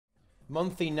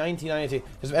Monthly 1990.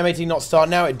 Does MAT not start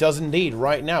now? It does indeed,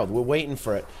 right now. We're waiting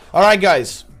for it. Alright,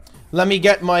 guys. Let me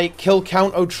get my kill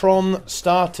count-o-tron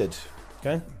started.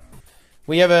 Okay?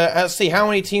 We have a... Let's see, how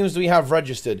many teams do we have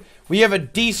registered? We have a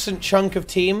decent chunk of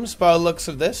teams by the looks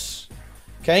of this.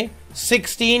 Okay?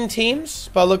 16 teams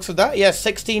by the looks of that. Yeah,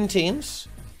 16 teams.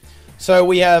 So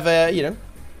we have, you know,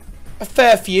 a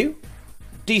fair few.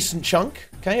 Decent chunk.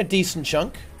 Okay, a decent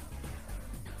chunk.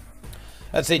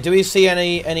 Let's see, do we see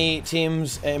any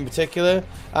teams in particular?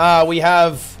 We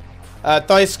have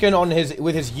Thaisken on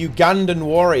with his Ugandan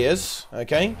Warriors,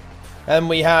 okay? And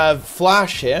we have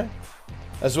Flash here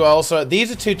as well. So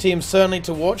these are two teams certainly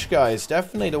to watch, guys.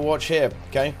 Definitely to watch here,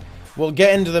 okay? We'll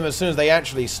get into them as soon as they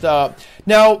actually start.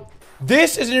 Now,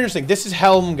 this is interesting. This is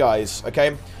Helm, guys,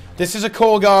 okay? This is a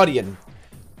Core Guardian.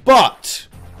 But,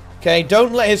 okay,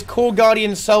 don't let his Core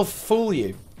Guardian self fool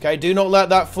you. Okay, do not let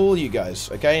that fool you, guys,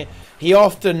 okay? He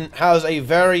often has a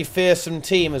very fearsome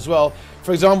team as well.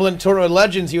 For example, in Tournament of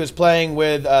Legends, he was playing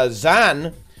with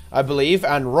Zan, I believe,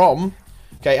 and Rom,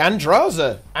 okay, and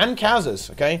Draza, and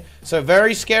Kazas, okay? So,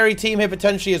 very scary team here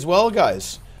potentially as well,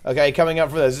 guys. Okay, coming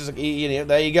up for this. You know,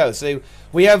 there you go. So,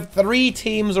 we have 3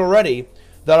 teams already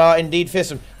that are indeed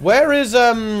fearsome. Where is,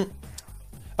 Oh,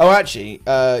 actually,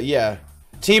 yeah.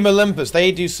 Team Olympus,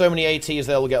 they do so many ATs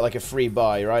they'll get like a free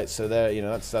buy, right? So there, you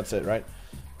know, that's it, right?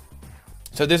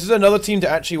 So this is another team to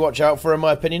actually watch out for, in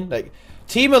my opinion. Like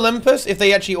Team Olympus, if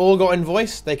they actually all got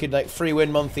invoice, they could like free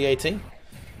win monthly AT.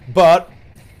 But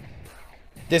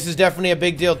this is definitely a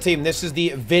big deal team. This is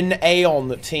the Vin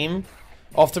Aeon team.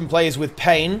 Often plays with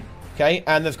Pain, okay,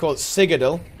 and of course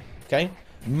Sigurdil, okay,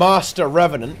 Master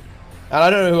Revenant, and I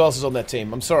don't know who else is on their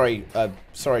team. I'm sorry,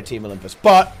 sorry Team Olympus,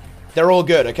 but they're all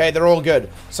good, okay? They're all good.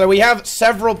 So we have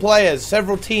several players,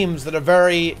 several teams that are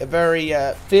very, very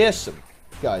fearsome,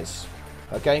 guys.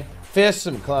 Okay?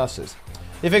 Fearsome classes.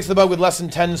 You fixed the bug with less than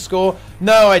 10 score?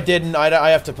 No, I didn't. I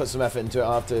have to put some effort into it.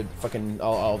 I'll have to fucking...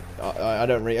 I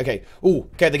don't really... Okay. Ooh,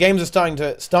 okay, the games are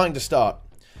starting to start.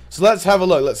 So let's have a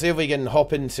look. Let's see if we can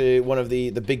hop into one of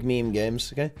the big meme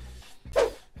games, okay?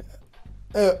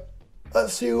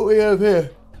 Let's see what we have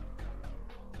here.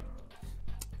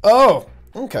 Oh!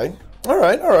 Okay.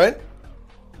 Alright, alright.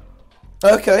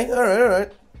 Okay, alright,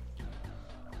 alright.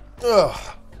 Ugh.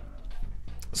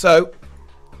 So,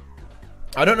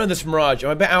 I don't know this Mirage. I'm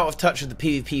a bit out of touch with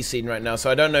the PvP scene right now, so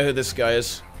I don't know who this guy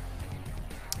is.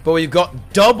 But we've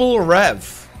got double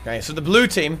rev. Okay, so the blue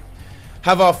team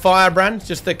have our Firebrand,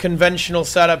 just the conventional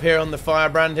setup here on the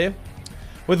Firebrand here.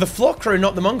 With the Flock Rune,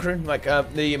 not the Monk Rune. Like,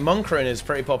 the Monk Rune is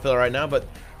pretty popular right now, but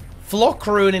Flock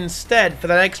Rune instead for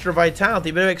that extra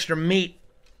vitality, a bit of extra meat.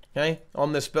 Okay,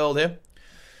 on this build here.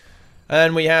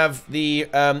 And we have the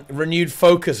renewed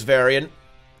focus variant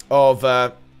of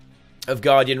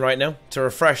Guardian right now to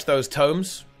refresh those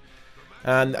tomes.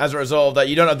 And as a result of that,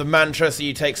 you don't have the mantra, so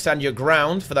you take Stand Your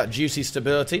Ground for that juicy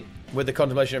stability with the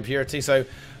Contemplation of Purity. So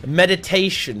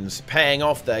meditation's paying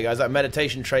off there, guys. That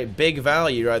meditation trait, big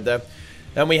value right there.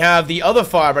 Then we have the other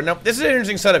Firebrand. Now, this is an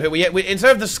interesting setup here. We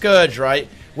instead of the Scourge, right,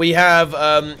 we have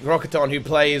Rocketon, who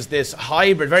plays this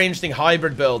hybrid, very interesting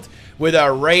hybrid build with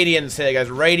our Radiance here, guys.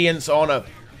 Radiance, Honor,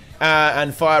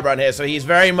 and Firebrand here. So he's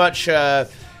very much a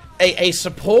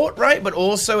support, right, but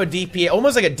also a DPS,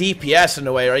 almost like a DPS in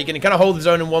a way, right? He can kind of hold his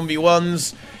own in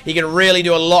 1v1s. He can really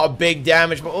do a lot of big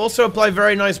damage, but also apply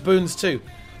very nice boons too.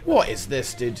 What is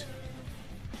this, dude?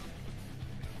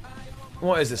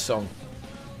 What is this song?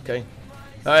 Okay.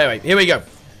 Anyway, here we go.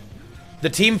 The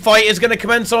team fight is going to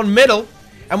commence on middle,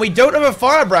 and we don't have a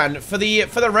Firebrand for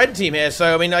the red team here.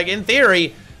 So I mean, like in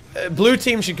theory, blue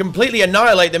team should completely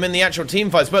annihilate them in the actual team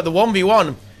fights. But the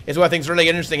 1v1 is what I think is really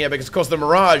interesting here, because of course the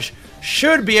Mirage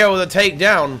should be able to take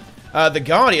down the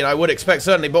Guardian. I would expect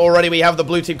certainly, but already we have the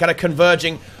blue team kind of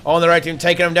converging on the red team,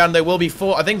 taking them down. They will be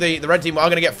I think the red team are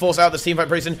going to get forced out of this team fight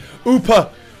pretty soon. Upa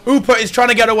is trying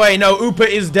to get away. No, Upa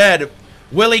is dead.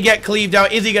 Will he get cleaved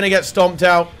out? Is he going to get stomped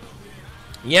out?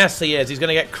 Yes, he is. He's going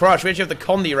to get crushed. We actually have the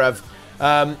Condi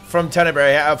Rev from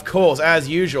Tenebrae, of course, as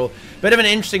usual. Bit of an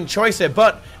interesting choice here,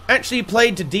 but actually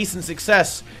played to decent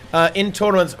success in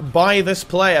tournaments by this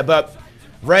player. But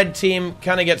red team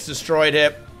kind of gets destroyed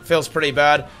here. Feels pretty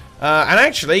bad. And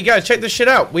actually, guys, check this shit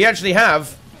out. We actually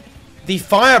have the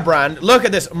Firebrand. Look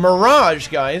at this. Mirage,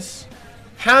 guys,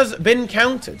 has been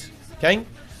countered. Okay?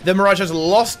 The Mirage has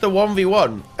lost the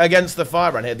 1v1 against the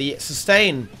Firebrand here. The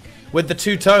sustain with the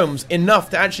 2 tomes, enough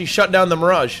to actually shut down the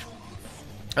Mirage.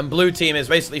 And blue team is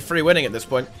basically free winning at this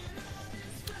point.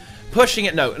 Pushing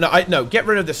it. No, get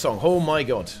rid of this song. Oh my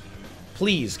god.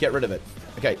 Please, get rid of it.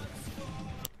 Okay.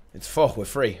 It's 4, we're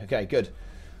free. Okay, good.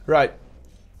 Right.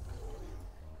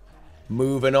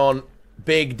 Moving on.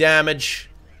 Big damage.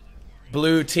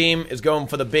 Blue team is going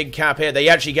for the big cap here. They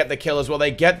actually get the kill as well.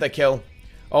 They get the kill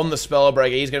on the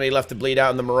Spellbreaker. He's going to be left to bleed out,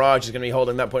 and the Mirage is going to be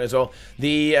holding that point as well.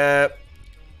 The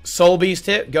Soul Beast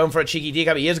here, going for a cheeky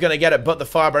decap. He is going to get it, but the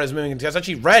Firebrand is moving into contest.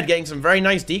 Actually, Red getting some very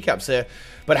nice decaps here.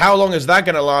 But how long is that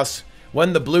going to last?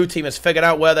 When the blue team has figured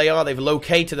out where they are, they've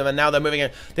located them, and now they're moving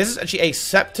in. This is actually a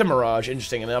Scepter Mirage,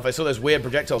 interesting enough. I saw those weird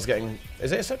projectiles getting...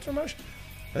 Is it a Scepter Mirage?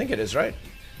 I think it is, right?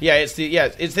 Yeah, it's the... Yeah,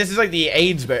 this is like the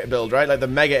AIDS build, right? Like the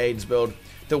Mega AIDS build.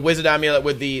 The Wizard Amulet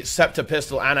with the Scepter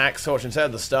Pistol and Axe Torch instead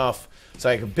of the Staff. It's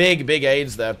like a big, big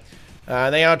AIDS there.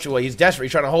 They actually... Well, he's desperately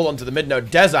trying to hold on to the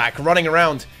mid-node. Dezak running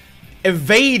around,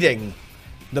 evading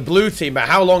the blue team. But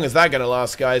how long is that going to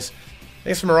last, guys?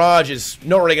 This Mirage is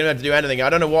not really going to have to do anything. I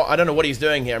don't know what he's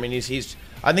doing here. I mean,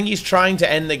 I think he's trying to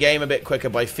end the game a bit quicker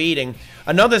by feeding.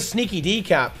 Another sneaky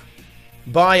decap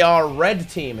by our red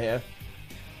team here.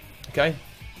 Okay.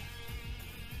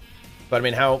 But I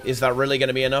mean, how is that really going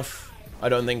to be enough? I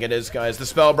don't think it is, guys. The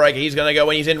Spellbreaker, he's going to go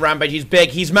when he's in Rampage. He's big,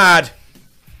 he's mad.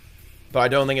 But I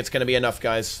don't think it's going to be enough,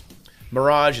 guys.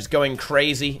 Mirage is going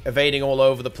crazy, evading all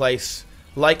over the place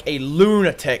like a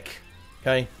lunatic.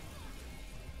 Okay.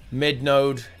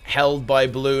 Mid-node held by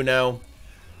blue now.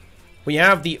 We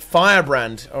have the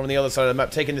Firebrand on the other side of the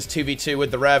map taking this 2v2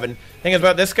 with the Rev. And the thing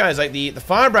about this guy is like the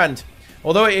Firebrand,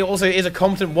 although it also is a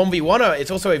competent 1v1er,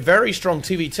 it's also a very strong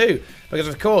 2v2 because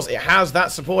of course it has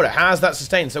that support, it has that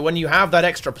sustain. So when you have that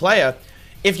extra player,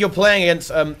 if you're playing against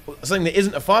something that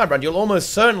isn't a Firebrand, you'll almost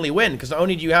certainly win, because not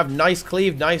only do you have nice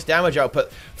cleave, nice damage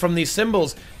output from these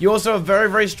symbols, you also have very,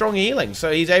 very strong healing.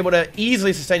 So he's able to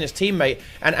easily sustain his teammate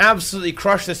and absolutely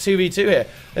crush this 2v2 here.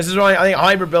 This is why I think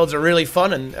hybrid builds are really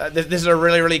fun, and this is a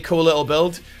really, really cool little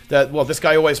build that, well, this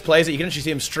guy always plays it. You can actually see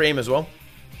him stream as well.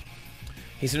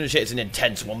 He's doing shit. It's an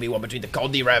intense 1v1 between the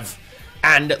Condi Rev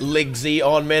and Liggsy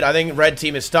on mid. I think red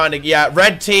team is starting to... Yeah,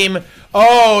 red team...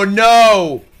 Oh,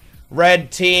 no!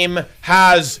 Red team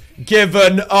has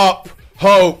given up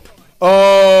hope.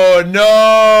 Oh,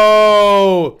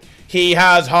 no! He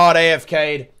has hard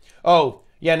AFK'd. Oh,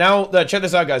 yeah, now, check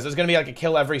this out, guys. There's going to be like a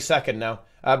kill every second now.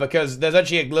 Because there's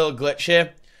actually a little glitch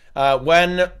here.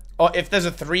 If there's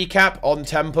a 3 cap on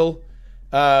Temple,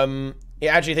 it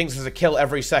actually thinks there's a kill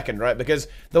every second, right? Because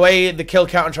the way the kill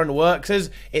counter works is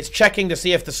it's checking to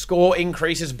see if the score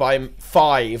increases by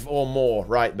 5 or more,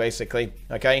 right, basically,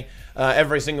 okay?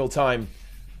 Every single time.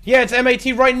 Yeah, it's MAT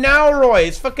right now, Roy.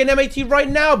 It's fucking MAT right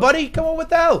now, buddy. Come on, what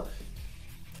the hell?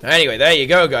 Anyway, there you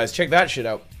go, guys. Check that shit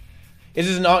out. Is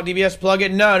this an ArcDBS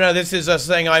plugin? No, this is a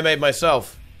thing I made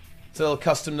myself. It's a little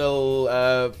custom little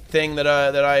thing that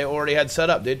I already had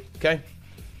set up, dude. Okay.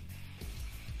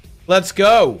 Let's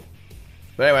go.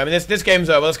 But anyway, I mean this game's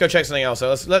over. Let's go check something else. So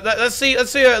let's see who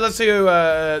let's see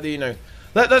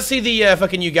the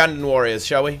fucking Ugandan Warriors,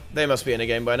 shall we? They must be in a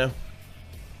game by now.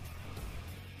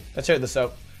 Let's check this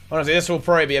out. Honestly, this will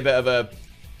probably be a bit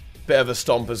of a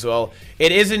stomp as well.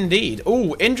 It is indeed.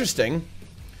 Ooh, interesting.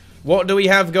 What do we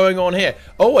have going on here?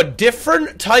 Oh, a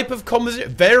different type of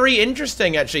composition. Very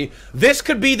interesting, actually. This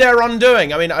could be their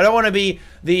undoing. I mean, I don't want to be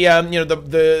the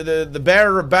the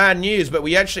bearer of bad news, but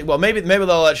we actually, well, maybe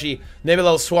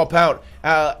they'll swap out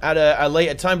at a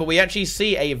later time. But we actually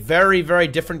see a very, very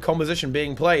different composition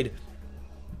being played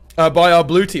by our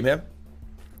blue team here.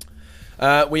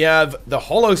 We have the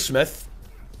Hollowsmith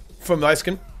from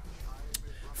Icecon.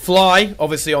 Fly,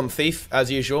 obviously on Thief,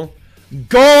 as usual.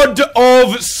 God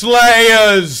of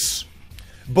Slayers!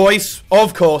 Boyce,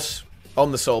 of course,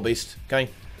 on the Soul Beast, okay?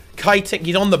 Kiting,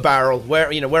 he's on the barrel, where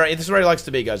this is where he likes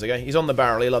to be, guys, okay? He's on the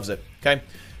barrel, he loves it, okay?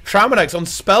 Traumadex on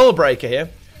Spellbreaker here,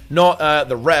 not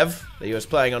the Rev that he was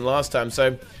playing on last time,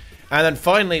 so... And then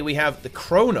finally, we have the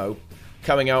Chrono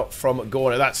coming out from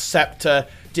Gorner. That Scepter,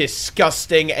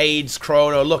 disgusting AIDS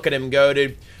Chrono, look at him go,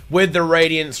 dude. With the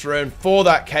Radiance Rune for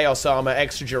that Chaos Armor,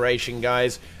 extra duration,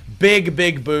 guys. Big,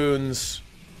 big boons,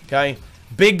 okay?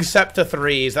 Big Scepter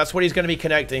 3s, that's what he's going to be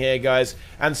connecting here, guys.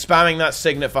 And spamming that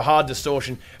Signet for hard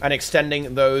distortion and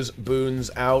extending those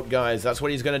boons out, guys. That's what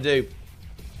he's going to do.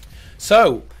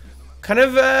 So, kind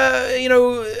of,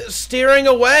 steering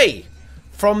away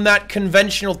from that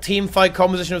conventional teamfight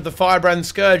composition of the Firebrand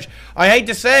Scourge. I hate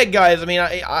to say it, guys. I mean,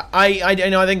 I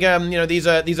think,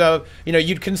 these are,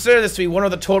 you'd consider this to be one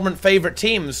of the tournament favorite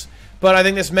teams. But I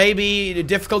think this may be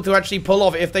difficult to actually pull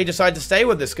off if they decide to stay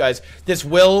with this, guys. This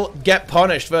will get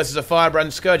punished versus a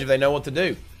Firebrand Scourge if they know what to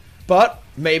do. But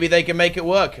maybe they can make it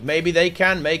work. Maybe they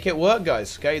can make it work,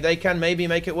 guys. Okay, they can maybe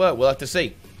make it work. We'll have to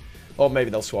see. Or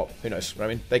maybe they'll swap. Who knows? I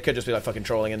mean, they could just be like fucking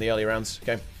trolling in the early rounds.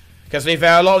 Okay. Because to be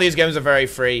fair, a lot of these games are very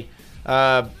free.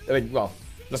 I mean, well,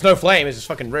 there's no flame. It's just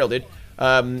fucking real, dude.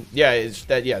 Yeah.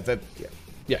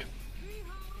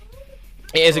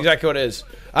 It is exactly what it is.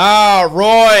 Ah,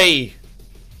 Roy!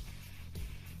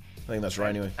 I think that's right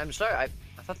anyway. I'm sorry, I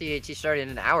thought the AT started in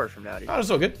an hour from now. Oh, that's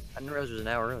all good. I didn't realize it was an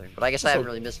hour earlier. But I guess I haven't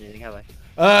really missed anything, have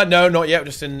I? No, not yet.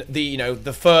 Just in the,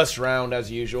 the first round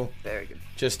as usual. Very good.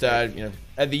 Just, the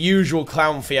usual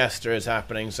clown fiesta is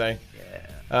happening, so.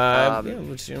 Yeah.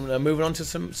 We're just, moving on to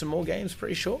some more games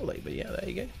pretty shortly, but yeah, there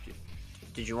you go.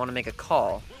 Did you want to make a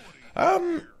call?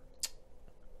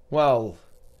 Well,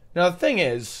 now the thing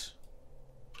is,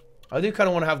 I do kind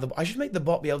of want to have I should make the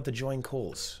bot be able to join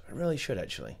calls. I really should,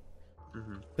 actually.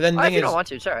 But then the thing if you don't want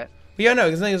to, it's alright. But yeah, no,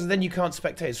 because the thing is, then you can't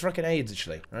spectate. It's fucking AIDS,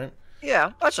 actually, right?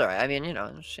 Yeah, that's alright. I mean,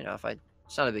 it's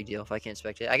not a big deal if I can't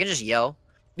spectate. I can just yell.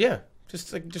 Yeah,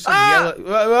 just yell.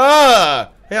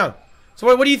 Yeah. So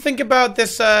what do you think about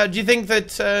this? Do you think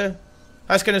that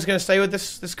Askin is going to stay with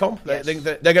this comp? Yes. They think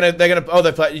that they're gonna. Oh,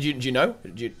 they play. Do you know?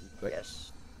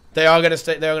 Yes. They are going to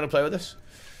stay. They are going to play with us.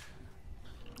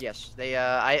 Yes. They.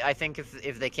 I think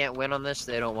if they can't win on this,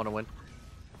 they don't want to win.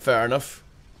 Fair enough.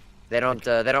 They don't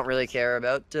really care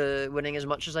about winning as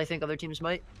much as I think other teams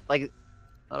might. Like,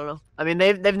 I don't know. I mean,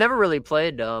 they've never really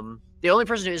played. The only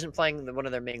person who isn't playing one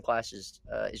of their main classes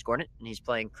is Gornet, and he's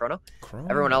playing Chrono.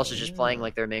 Everyone else is just playing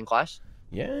like their main class.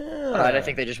 Yeah. I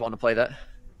think they just want to play that.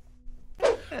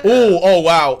 Oh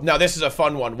wow! Now this is a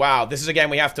fun one. Wow, this is a game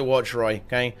we have to watch, Roy.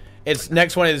 Okay,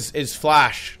 next one is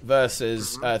Flash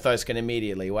versus Thyskin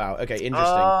immediately. Wow. Okay,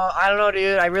 interesting. I don't know,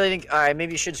 dude. I really think. All right,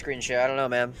 maybe you should screen share. I don't know,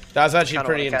 man. That's actually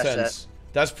pretty intense.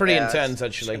 That's pretty intense,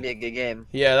 actually. It's gonna be a good game.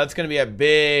 Yeah, that's gonna be a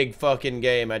big fucking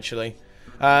game, actually.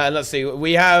 And let's see,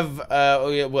 we have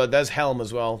well, there's Helm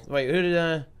as well. Wait, who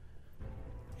did?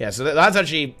 Yeah, so that's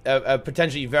actually a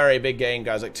potentially very big game,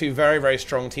 guys. Like two very, very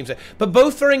strong teams. But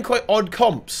both are in quite odd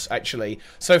comps, actually.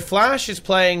 So Flash is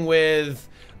playing with...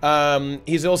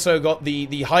 he's also got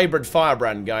the hybrid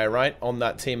Firebrand guy, right? On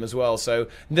that team as well. So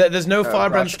there's no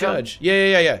Firebrand Scourge.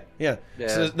 Yeah.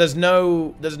 So there's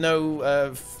no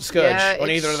Scourge on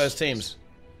either of those teams.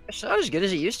 It's not as good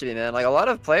as it used to be, man. Like, a lot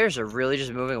of players are really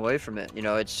just moving away from it.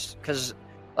 It's... Because...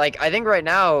 Like, I think right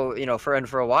now,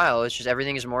 for a while, it's just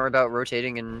everything is more about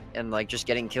rotating and like, just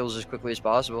getting kills as quickly as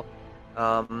possible.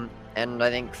 And I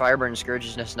think Fireburn Scourge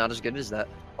is just not as good as that.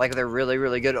 Like, they're really,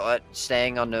 really good at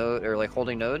staying on node, or, like,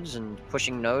 holding nodes and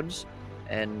pushing nodes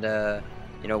and,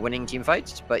 winning team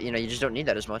fights. But, you just don't need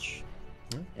that as much.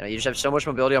 You just have so much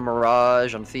mobility on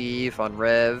Mirage, on Thief, on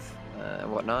Rev,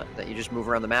 and whatnot, that you just move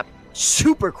around the map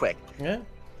super quick. Yeah.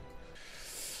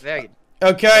 Very good.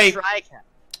 Okay.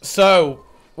 So...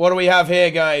 what do we have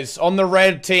here, guys? On the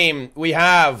red team, we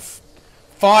have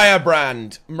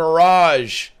Firebrand,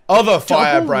 Mirage, other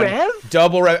Firebrand.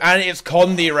 Double Rev. And it's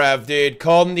Condi Rev, dude.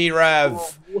 Condi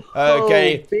Rev. Whoa,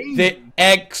 okay. baby. The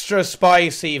extra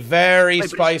spicy, very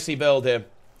spicy build here.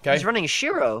 Okay. He's running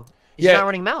Shiro. He's not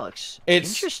running Malix.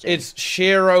 Interesting. It's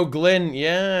Shiro Glint.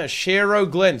 Yeah, Shiro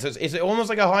Glint. So it's almost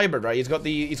like a hybrid, right? He's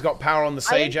got power on the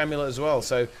Sage Amulet as well.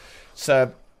 So it's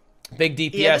big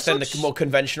DPS and the more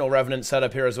conventional Revenant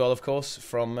setup here as well, of course,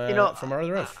 from our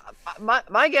other Earth.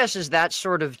 My guess is that's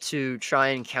sort of to try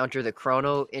and counter the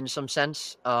Chrono in some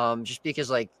sense, just because,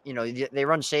 like, they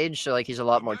run Sage, so, like, he's a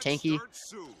lot more tanky.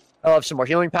 They'll have some more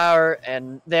healing power,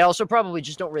 and they also probably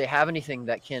just don't really have anything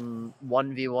that can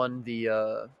 1v1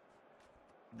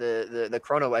 the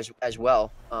Chrono as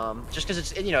well. Just because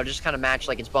it's, just kind of match,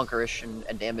 like, it's bunkerish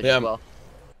and damage as well.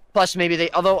 Plus, maybe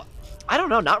although... I don't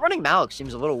know, not running Malix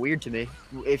seems a little weird to me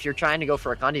if you're trying to go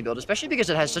for a Condi build, especially because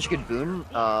it has such good boon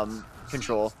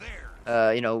control,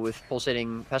 with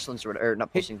pulsating pestilence or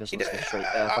not pulsating pestilence,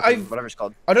 whatever it's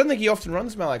called. I don't think he often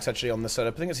runs Malix actually on the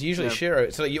setup. I think it's usually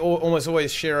Shiro. So you almost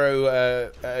always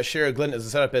Shiro Glint as the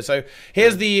setup is. So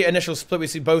here's the initial split. We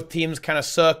see both teams kind of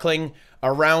circling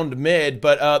around mid,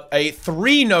 but a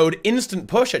 3-node instant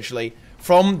push actually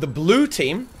from the blue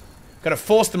team. Kind of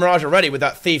forced the Mirage already with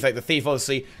that Thief. Like, the Thief,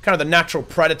 obviously, kind of the natural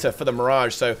predator for the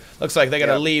Mirage. So, looks like they're going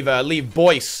to leave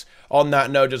Boyce on that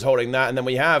node, just holding that. And then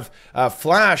we have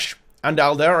Flash and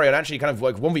Aldarion actually kind of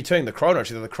like 1v2ing the Chrono.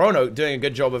 Actually, the Chrono doing a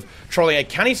good job of trolling it.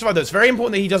 Can he survive though? It's very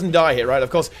important that he doesn't die here, right?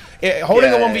 Of course, holding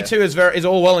a 1v2 is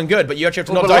all well and good, but you actually have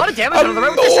to not die. A lot of damage on the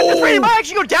Revenant. He might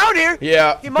actually go down here.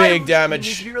 Yeah, big damage.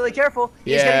 You need to be really careful.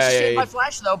 He's getting saved by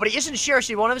Flash though, but he isn't sure, so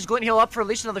he won't have his Glint heal up for at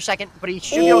least another second, but he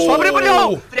should be able to swap it, but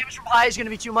no! The damage from high is going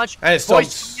to be too much. And it's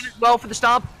Boyce as well for the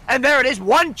stomp, and there it is,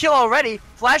 1 kill already.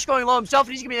 Flash going low himself,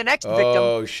 and he's going to be the next victim.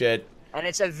 Oh, shit. And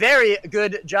it's a very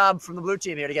good job from the blue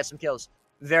team here to get some kills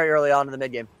very early on in the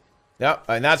mid game. Yeah,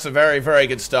 and that's a very, very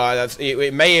good start.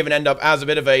 It may even end up as a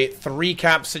bit of a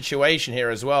 3-cap situation here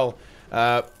as well.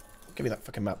 Give me that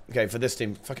fucking map. Okay, for this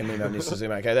team, fucking me needs to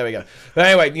zoom out. Okay, there we go. But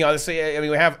anyway, you know, I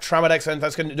mean, we have Tramadex and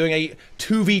that's doing a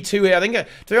 2v2 here. I think, to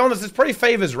be honest, this probably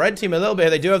favors red team a little bit.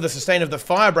 They do have the sustain of the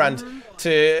Firebrand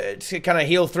to kind of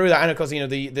heal through that, and of course, you know,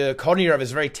 the Konyev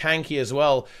is very tanky as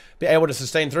well, be able to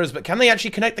sustain throughs. But can they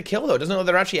actually connect the kill though? Doesn't know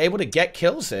they're actually able to get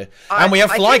kills here. And we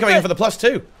have Fly coming in for the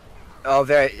 +2. Oh,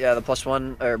 yeah, the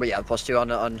 +1, but yeah, the +2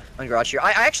 on Garage here.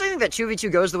 I actually think that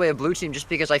 2v2 goes the way of blue team just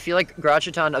because I feel like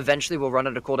Garachiton eventually will run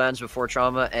out of cooldowns before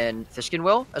Trauma and Fiskin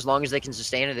will, as long as they can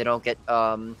sustain and they don't get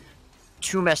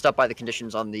too messed up by the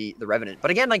conditions on the Revenant.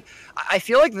 But again, like, I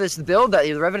feel like this build that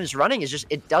the Revenant's running is just,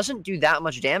 it doesn't do that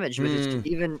much damage with its,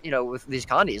 even, you know, with these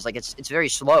Condis. Like, it's very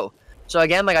slow. So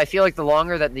again, like, I feel like the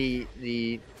longer that the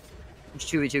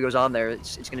 2v2 goes on there,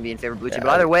 it's going to be in favor of blue team. But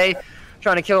either way,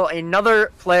 trying to kill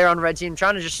another player on red team,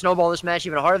 trying to just snowball this match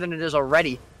even harder than it is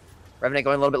already. Revenant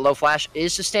going a little bit low. Flash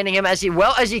is sustaining him as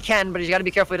well as he can, but he's got to be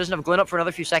careful. He doesn't have Glint up for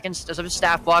another few seconds. Does have his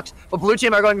staff blocks, but blue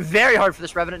team are going very hard for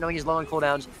this Revenant, knowing he's low on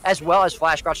cooldowns, as well as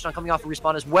Flash. Garachiton coming off a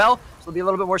respawn as well, so it'll be a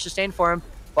little bit more sustained for him.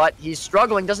 But he's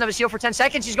struggling. Doesn't have a seal for 10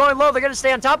 seconds. He's going low. They're going to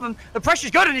stay on top of him. The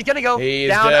pressure's good, and he's going to go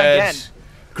down again.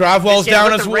 Gravwell's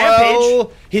down as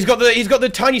well. He's got the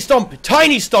tiny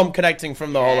stomp connecting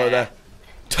from the hollow there.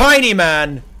 Tiny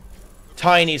man.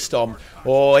 Tiny stomp.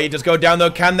 Oh, he does go down though.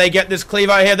 Can they get this cleave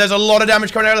out here? There's a lot of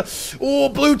damage coming out. Oh,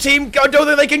 blue team. I don't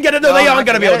think they can get it. No, they aren't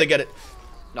going to be able to get it.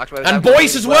 And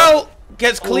Boyce as well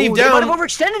gets cleaved down. They might have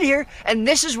overextended here, and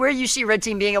this is where you see red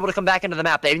team being able to come back into the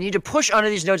map. They need to push under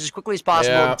these nodes as quickly as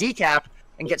possible, decap,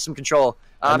 and get some control.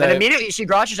 And immediately you see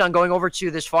Garachiton going over to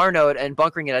this far node and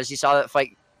bunkering it as he saw that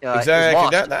fight.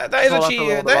 Exactly. That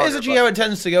is actually how it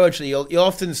tends to go. Actually, you'll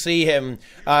often see him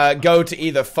go to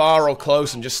either far or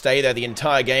close and just stay there the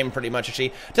entire game, pretty much.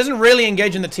 Actually, doesn't really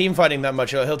engage in the team fighting that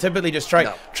much. He'll typically just try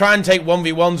and take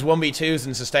 1v1s, 1v2s,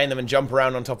 and sustain them and jump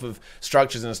around on top of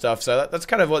structures and stuff. So that's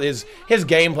kind of what his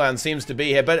game plan seems to be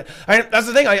here. But that's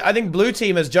the thing. I think blue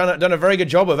team has done a very good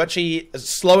job of actually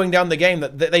slowing down the game.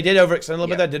 That they did overextend a little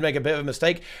bit. They did make a bit of a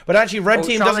mistake. But actually, red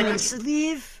team doesn't needs to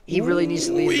leave. He really needs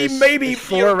to leave. Maybe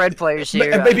 4 red players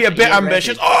here. Maybe a bit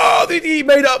ambitious. Oh, he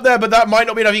made up there, but that might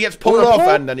not be enough. He gets pulled off,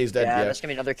 and then he's dead. Yeah, that's gonna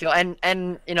be another kill.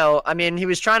 And you know, I mean, he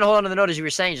was trying to hold on to the node as you were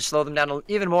saying, just slow them down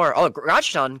even more. Oh,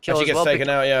 Garachiton kills. He gets taken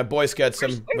out. Yeah, Boyce gets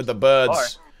him with the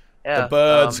birds. Yeah, the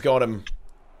birds got him.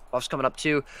 Buff's coming up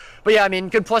too, but yeah, I mean,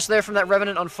 good plus there from that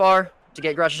Revenant on far to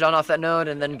get Garachiton off that node,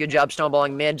 and then good job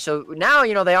snowballing mid. So now,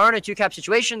 you know, they are in a 2-cap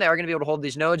situation. They are going to be able to hold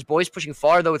these nodes. Boyce pushing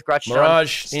far though with Garachiton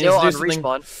Mirage still on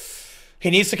respawn. He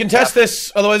needs to contest this,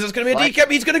 otherwise it's going to be a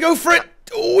decap. He's going to go for it.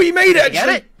 Oh, he made it, actually. Get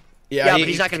it? Yeah, but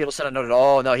he's not going to be able to set a node at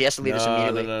all. No, he has to leave this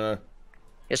immediately. No.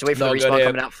 He has to wait for the respawn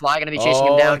coming out. Fly going to be chasing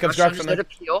him down.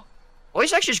 Well,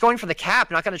 he's actually just going for the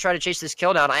cap, not going to try to chase this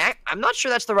kill down. I'm not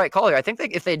sure that's the right call here. I think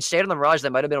that if they'd stayed on the Mirage, they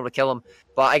might have been able to kill him.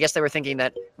 But I guess they were thinking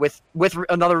that with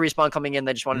another respawn coming in,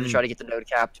 they just wanted to try to get the node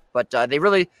capped. But they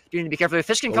really do need to be careful. If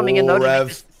Fiskin coming in, though, to make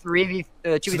this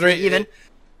 2v3 even.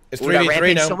 It's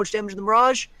 3v3 now. So much damage to the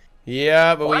Mirage.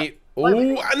 Yeah, but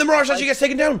and the Mirage actually gets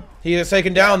taken down. He gets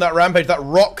taken down. That Rampage, that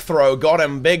rock throw got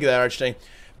him big there, actually.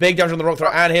 Big damage on the rock throw,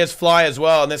 and here's Fly as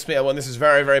well. And this is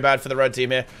very, very bad for the red team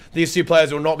here. These two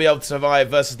players will not be able to survive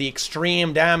versus the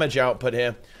extreme damage output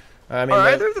here. I mean, are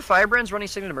either of the Firebrands running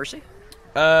Signet of Mercy?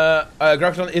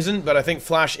 Garachiton isn't, but I think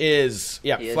Flash is.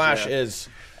 Yeah, Flash is.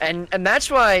 And that's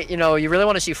why, you know, you really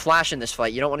want to see Flash in this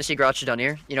fight. You don't want to see Garachiton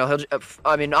here. You know,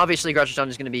 I mean, obviously Garachiton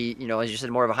is going to be, you know, as you said,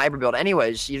 more of a hybrid build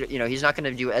anyways. You know, he's not going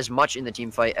to do as much in the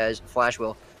team fight as Flash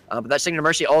will. But that Signet of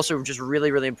Mercy also just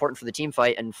really, really important for the team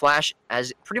fight, and Flash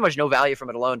has pretty much no value from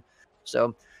it alone.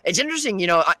 So it's interesting, you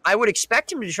know, I would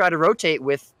expect him to try to rotate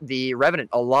with the Revenant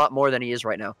a lot more than he is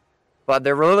right now. But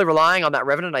they're really relying on that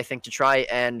Revenant, I think, to try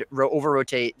and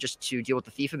over-rotate just to deal with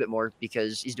the Thief a bit more,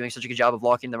 because he's doing such a good job of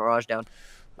locking the Mirage down.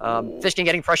 Fiskin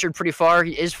getting pressured pretty far.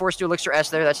 He is forced to Elixir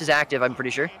S there. That's his active, I'm pretty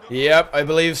sure. Yep, I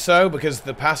believe so, because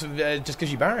the passive just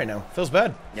gives you barrier now. Feels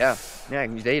bad. Yeah,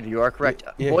 you are correct.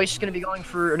 Boyce is going to be going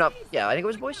for, I think it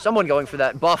was Boyce. Someone going for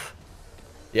that buff.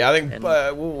 Yeah, I think,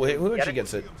 who actually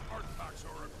gets it?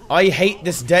 I hate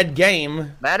this dead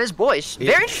game. That is Boyce.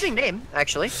 Very interesting name,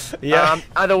 actually. Yeah.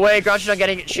 Either way, Garachiton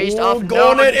getting chased off.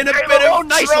 Going in a bit of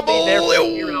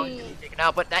trouble.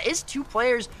 Out, but that is 2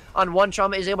 players on one.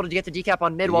 Trauma is able to get the decap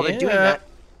on mid while they're doing that.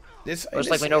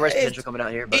 Most likely no rest potential coming out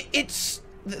here. But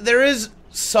there is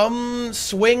some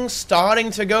swing starting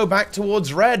to go back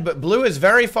towards red, but blue is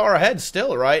very far ahead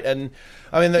still, right? And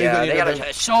I mean, they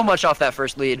got so much off that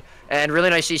first lead, and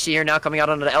really nice CC here now coming out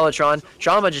onto the Elytron.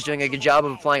 Trauma just doing a good job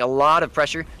of applying a lot of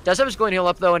pressure. Does have his Glint Heal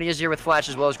up though, and he is here with Flash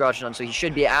as well as Garachiton, so he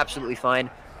should be absolutely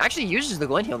fine. Actually uses the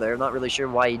Glint Heal there. I'm not really sure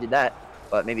why he did that.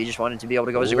 but maybe he just wanted to be able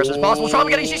to go as aggressive as possible. Trauma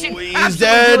getting CC'd he's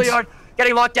dead. really hard.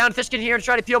 Getting locked down, Thiskin here to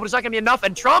try to peel, but it's not going to be enough,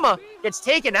 and Trauma gets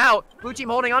taken out. Blue team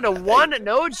holding on to one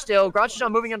node still.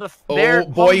 Grachushan moving into their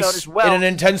node as well. In an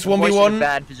intense 1v1. In a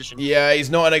bad position. Yeah, he's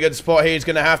not in a good spot here. He's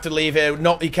going to have to leave here.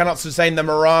 He cannot sustain the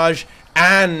Mirage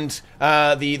and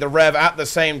the Rev at the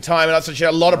same time, and that's actually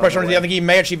a lot of pressure on him. I think he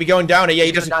may actually be going down here.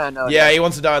 Yeah, he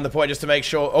wants to die on the point just to make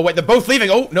sure. Oh wait, they're both leaving.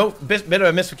 Oh no, bit of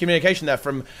a miscommunication there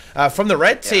from the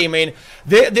red team. I mean,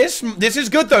 this is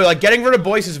good though. Like getting rid of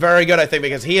Boyce is very good, I think,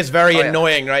 because he is very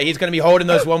annoying, right? He's going to be holding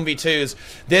those 1v2s.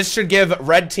 This should give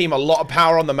red team a lot of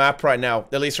power on the map right now,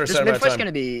 at least for a certain amount of time. This mid-fight's going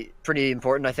to be pretty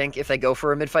important, I think, if they go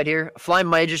for a mid-fight here. Fly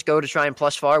might just go to try and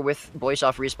plus far with Boyce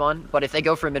off respawn, but if they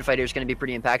go for a mid-fight here, it's going to be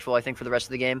pretty impactful, I think, for the rest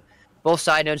of the game. Both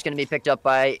side nodes going to be picked up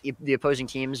by the opposing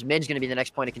teams. Mid's going to be the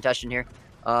next point of contention here.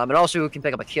 And also who can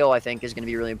pick up a kill, I think, is going to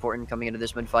be really important coming into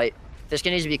this mid-fight.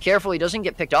 Thiskin needs to be careful he doesn't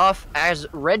get picked off as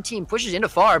red team pushes into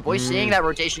far. Boyce seeing that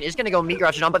rotation is going to go meet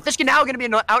Grachushan, but Thiskin now going to be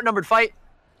an outnumbered fight.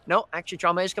 No, actually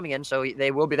Trauma is coming in, so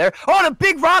they will be there. Oh, and a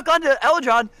big rock onto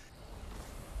Eldron.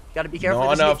 Got to be careful.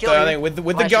 Not enough, though. I think with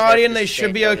the Guardian, they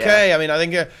should be okay. Yeah. I mean, I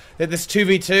think this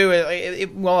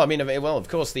 2v2. Well, of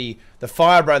course, the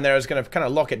Firebrand there is going to kind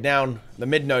of lock it down. The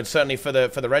mid node certainly for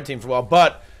the red team for a while,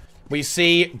 but we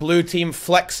see blue team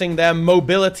flexing their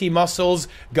mobility muscles,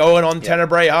 going on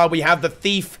Tenebrae hard. We have the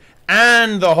Thief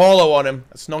and the Hollow on him.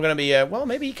 It's not going to be, well,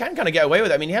 maybe he can kind of get away with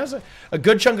it. I mean, he has a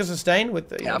good chunk of sustain with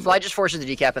the... Yeah, Fly just forces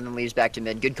the decap and then leaves back to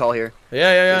mid. Good call here.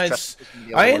 Yeah.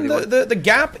 The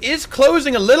gap is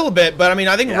closing a little bit, but I mean,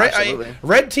 I think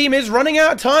red team is running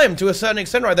out of time to a certain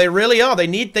extent, right? They really are. They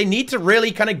need to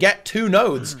really kind of get 2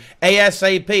 nodes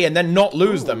ASAP and then not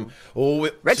lose them. Oh,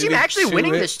 red team actually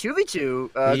winning this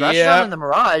 2v2. Grachushan and the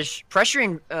Mirage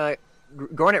pressuring,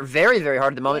 going it very, very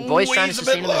hard at the moment. Boy's trying to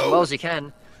sustain him as well as he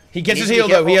can. He gets his heal,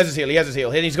 though. He has his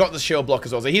heal. And he's got the shield block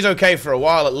as well. So he's okay for a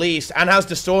while, at least. And has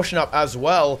distortion up as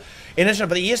well.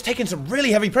 But he is taking some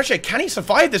really heavy pressure. Can he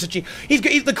survive this? He's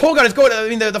the core guard is going. I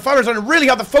mean, the Firebrand's on really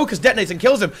hard. The focus detonates and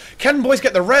kills him. Can Boyce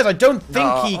get the res? I don't think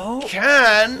he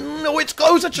can. No, it's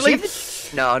close, actually.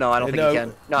 No, I don't think he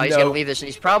can. No, he's going to leave this. And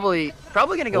he's probably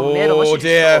going to go mid unless he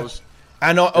controls.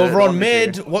 And over on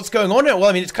mid, what's going on here? Well,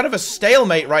 I mean, it's kind of a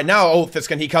stalemate right now. Oh,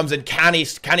 Thiskin, he comes in. Can he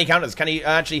counter this? Can he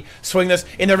actually swing this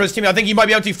in there for his team? I think he might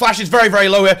be able to. Flash is very, very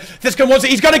low here. Thiskin wants it.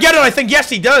 He's going to get it, I think. Yes,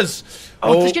 he does.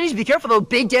 Thiskin needs to be careful, though.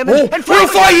 Big damage. And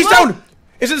Fly, he's down.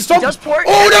 Is it the stop?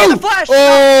 Oh, no.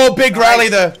 Oh, big rally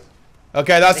there.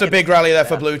 Okay, that's a big rally there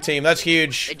for blue team. That's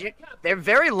huge. They're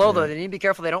very low, though. They need to be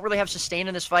careful. They don't really have sustain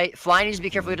in this fight. Fly needs to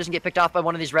be careful he doesn't get picked off by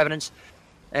one of these Revenants.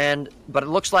 But it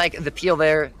looks like the peel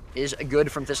there is good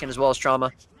from Thiskin as well as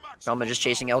Trauma. Trauma just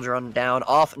chasing Eldron down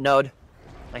off node.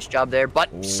 Nice job there.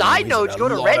 But side nodes go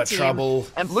to red team.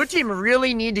 And blue team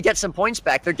really need to get some points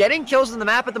back. They're getting kills on the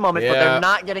map at the moment, but they're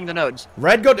not getting the nodes.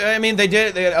 Red got, I mean,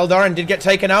 Eldarin did get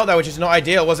taken out there, which is not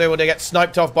ideal. Was able to get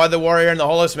sniped off by the Warrior and the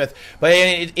Hollowsmith. But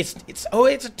it's a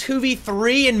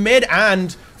 2v3 in mid,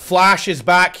 and Flash is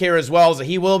back here as well, so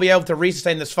he will be able to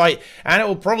resustain this fight, and it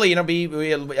will probably,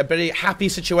 be a pretty happy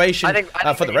situation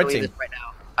for the red team. Right now.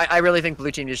 I really think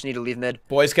blue team just need to leave mid.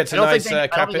 Boyce gets a nice cap in. I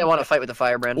don't think they want to fight with the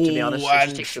Firebrand, to be honest. It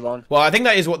just takes too long. Well, I think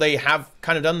that is what they have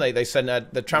kind of done. They said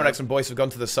the Tramodex and Boyce have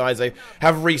gone to the sides. They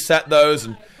have reset those,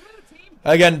 and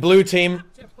again, blue team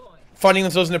finding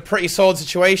themselves in a pretty solid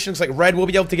situation. Looks like red will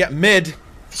be able to get mid.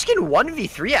 Thiskin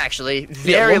 1v3 actually,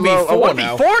 very low.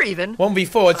 1v4 even.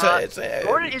 1v4.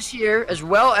 Gordon is here as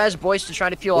well as Boyce to try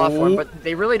to peel off for him, but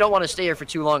they really don't want to stay here for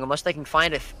too long unless they can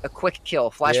find a quick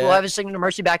kill. Flash will have his Signal to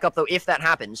Mercy back up though if that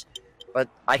happens, but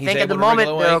I think at the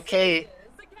moment they're okay.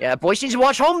 Yeah, Boyce needs to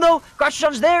watch home though.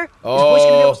 Grachushan's there. Is Boyce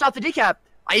gonna be able to stop the decap?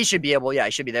 He should be able. Yeah,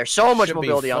 he should be there. So much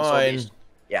mobility on Soldiers.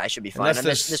 Yeah, I should be fine. And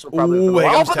this will probably.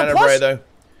 Here comes Tenebrae though.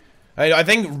 I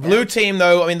think blue team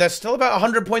though. I mean, they're still about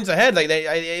 100 points ahead. Like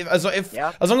as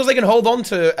long as they can hold on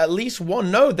to at least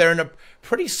one node, they're in a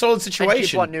pretty solid situation. And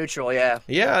keep one neutral, yeah.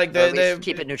 Yeah, like they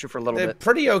keep it neutral for a little bit. They're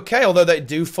pretty okay, although they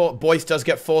do. Boyce does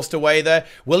get forced away there.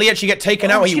 Will he actually get taken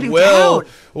out? He will.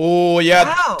 Oh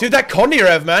yeah, dude, that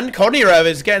Kondirev, man. Kondirev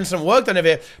is getting some work done over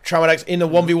here. Tramodex in the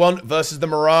 1v1 versus the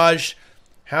Mirage.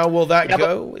 How will that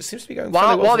go? It seems to be going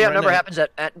fairly well. While the outnumber happens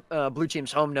at blue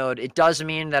team's home node, it does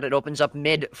mean that it opens up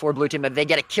mid for blue team, and they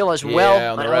get a kill as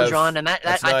well on Eldron, and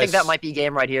I think that might be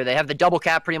game right here. They have the double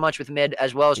cap pretty much with mid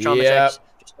as well as Trauma X.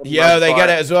 Yeah, they get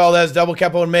it as well. There's double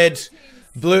cap on mid.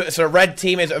 So red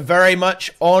team is very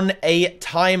much on a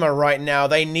timer right now.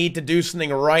 They need to do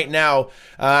something right now,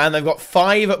 and they've got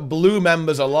 5 blue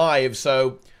members alive.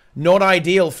 So not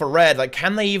ideal for red. Like,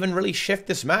 can they even really shift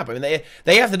this map? I mean,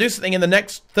 they have to do something in the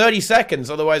next 30 seconds,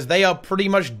 otherwise they are pretty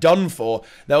much done for.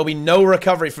 There will be no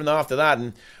recovery from them after that.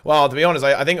 And, well, to be honest,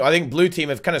 I think blue team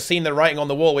have kind of seen the writing on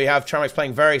the wall. We have Tramex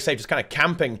playing very safe, just kind of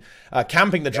camping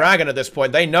the dragon at this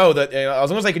point. They know that as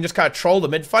long as they can just kind of troll the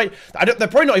mid fight, they're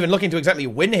probably not even looking to exactly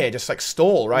win here, just like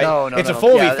stall, right? No, it's a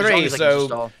 4v3,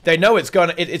 so they know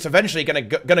it's eventually gonna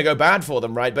go bad for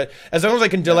them, right? But as long as they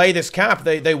can delay this cap,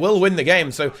 they will win the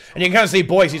game. So, and you can kind of see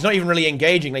Boyce, he's not even really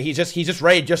engaging. Like, he's just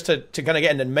ready just to kind of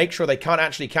get in and make sure they can't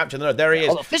actually capture the node. There he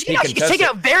is. He can take it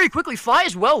out very quickly. Fly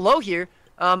is well low here,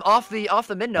 off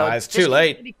the mid node. It's too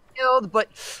late. Killed, but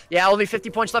yeah, only 50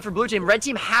 points left for blue team. Red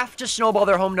team have to snowball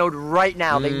their home node right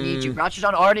now. They need to. Gotcha's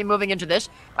already moving into this.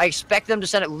 I expect them to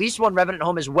send at least one Revenant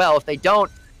home as well. If they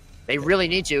don't, they really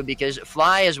need to, because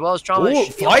Fly as well as Trauma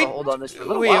should be able to hold on this for a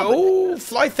little while.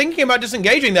 Fly thinking about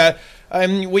disengaging there.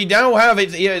 We now have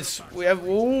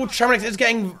Tramonix is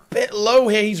getting a bit low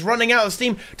here. He's running out of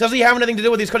steam. Does he have anything to do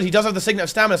with these cards? He does have the Signet of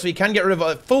Stamina, so he can get rid of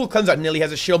a full cleanse out. Nearly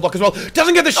has a shield block as well.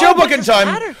 Doesn't get the shield block in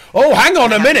time. Oh, hang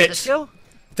on a minute.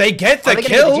 They get the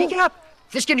kill.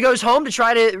 Fiskin goes home to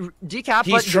try to decap,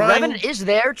 but the Revenant is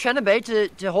there.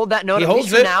 Chenebe to hold that node. He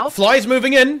holds it. Now. Fly's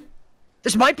moving in.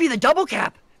 This might be the double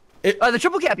cap. The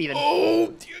triple cap even.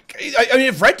 Oh, I mean,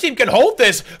 if red team can hold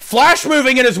this, Flash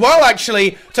moving in as well,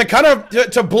 actually, to kind of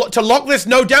to lock this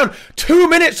node down. 2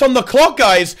 minutes on the clock,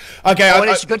 guys. Okay, and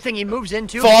it's a good thing he moves in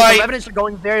too. The Revenants are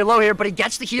going very low here, but he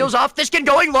gets the heals off. Fiskin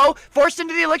going low, forced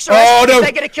into the elixir. Oh no!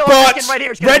 They get a kill on Fiskin right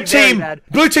here. Red team,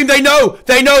 blue team, they know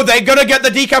they're gonna get the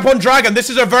decap on Dragon.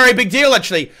 This is a very big deal,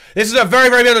 actually. This is a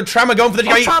very big deal. Trauma going for the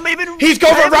decap. He's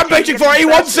going for rampaging for it. He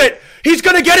wants it. He's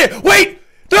gonna get it. Wait.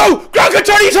 No!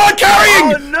 Gronkatoni's hard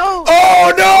carrying! Oh no!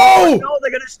 Oh no! Oh no,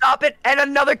 they're gonna stop it, and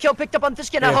another kill picked up on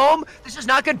Fiskin at home. This is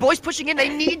not good. Boys pushing in. They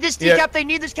need this decap. They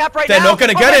need this cap right now. They're not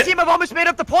gonna get it. The team have almost made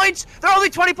up the points. They're only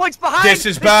 20 points behind. This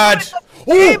is bad.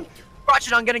 Oh!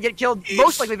 Rochdon gonna get killed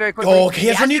most likely very quickly. Oh, he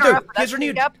has renewed though. He has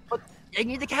renewed. But they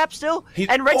need the cap still.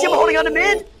 And red team holding on to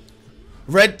mid.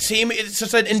 Red team, it's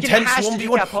just an intense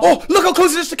 1v1. Oh, look how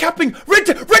close it is to capping. Red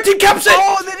team caps it.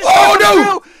 Oh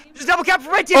no! Just double cap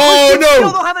for red team. Oh no!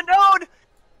 Still don't have a node.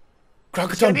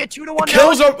 It's gonna be a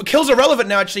 2-to-1 kills are relevant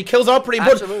now, actually. Kills are pretty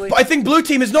important. But I think blue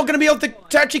team is not going to be able to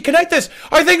actually connect this.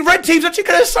 I think red team's actually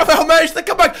going to somehow manage to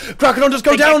come back. Crocodon does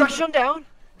go down.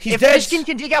 He's dead. If Fiskin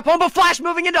can decap home, but Flash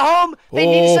moving into home. They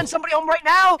need to send somebody home right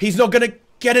now. He's not going to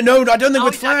get a node, I don't think,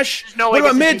 with Flash. No way.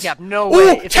 What about mid? No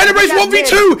way. Oh, Tenebrae's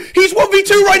 1v2. He's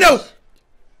 1v2 right now.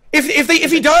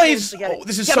 If he dies,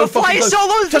 this is so fucking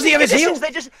close. Does he have his heal?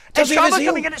 Does he have his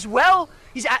heal? Coming in as well.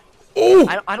 He's at. Oh!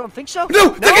 I don't think so.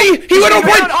 No! He went on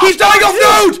point! He's dying off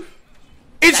node!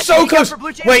 It's so close!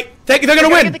 Wait, they're gonna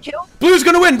win! Blue's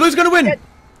gonna win! Blue's gonna win!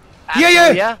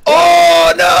 Yeah!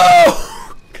 Oh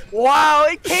no! Wow,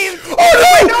 it came... Oh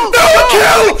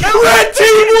no! Kill! Red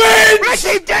team wins! Red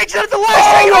team takes it at the last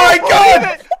second! Oh my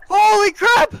god! Holy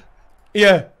crap!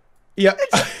 Yeah.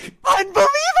 It's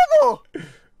unbelievable!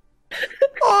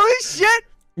 Holy shit!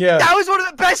 Yeah. That was one of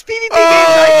the best PvP games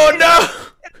I've seen. No!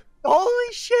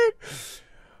 Holy shit!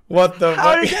 What the fuck?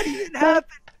 How did that even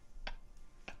happen?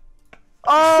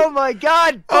 Oh my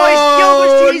god! Boys,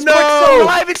 Gilbert's so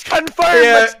live, it's confirmed!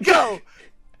 Let's go!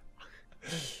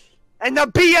 And the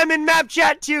BM in map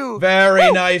chat too!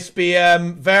 Very nice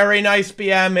BM. Very nice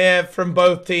BM here from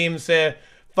both teams here.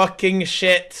 Fucking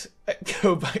shit.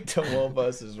 Go back to World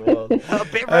versus World. A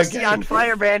bit rusty on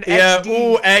Firebrand. Yeah, XD.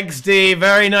 ooh, XD.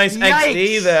 Very nice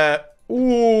XD there.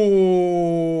 Ooh.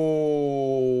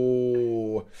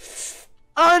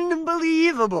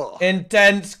 Unbelievable.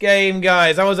 Intense game,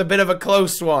 guys. That was a bit of a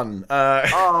close one.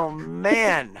 Oh,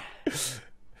 man.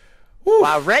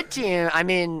 Wow, red team, I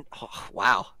mean,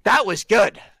 wow. That was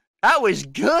good. That was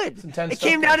good. It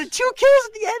came down to 2 kills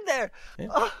at the end there. Yeah.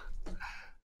 Oh.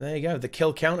 There you go. The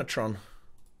kill countertron.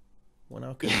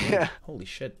 Yeah. Holy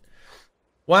shit.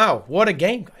 Wow, what a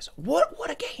game, guys. What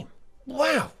a game.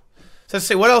 Wow. So let's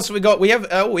see, what else have we got? We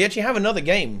actually have another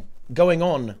game going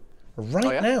on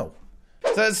right now.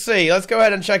 So let's see. Let's go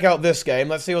ahead and check out this game.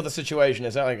 Let's see what the situation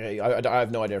is. I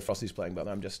have no idea if Frosty's playing, but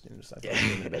I'm just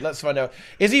let's find out.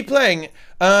 Is he playing?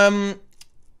 Yeah.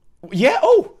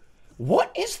 Oh,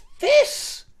 what is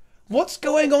this? What's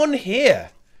going on here?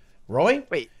 Roy?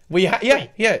 Wait.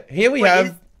 Here we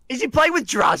have. Is he playing with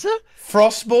Draza?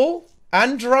 Frostball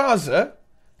and Draza.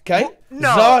 Okay. No.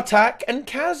 Zartak and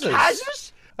Kazas.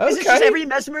 Kazas? Okay. Is this just every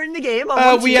Mesmer in the game?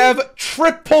 We have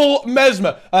triple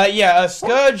Mesmer.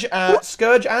 Scourge.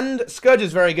 Scourge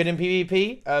is very good in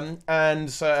PvP.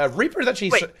 And Reaper is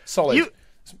actually solid.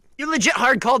 You legit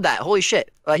hard called that. Holy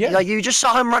shit. Like you just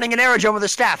saw him running an aerodrome with a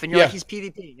staff, and you're like, he's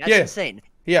PvP. That's insane.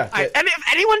 Yeah. Right, and if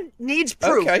anyone needs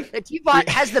proof that TeaPot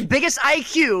has the biggest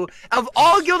IQ of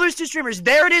all Guilders 2 streamers,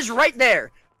 there it is right there.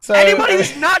 So, anybody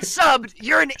who's not subbed,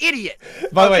 you're an idiot.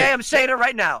 By the way, I'm saying it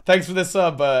right now. Thanks for the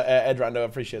sub, Ed Rando. I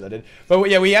appreciate that, dude.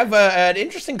 But yeah, we have an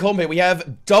interesting comp here. We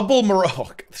have double Mirage. Oh,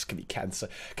 this could be cancer.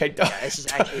 Okay, this is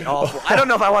actually awful. I don't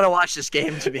know if I want to watch this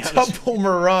game, to be honest. Double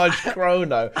Mirage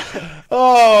Chrono.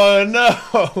 Oh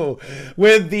no!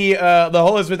 With the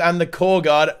Holosmith and the Core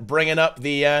Guard bringing up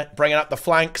the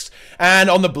flanks, and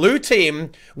on the blue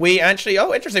team, we actually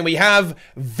interesting. We have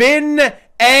Vin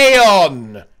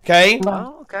Aeon. Okay.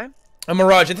 Oh, okay. A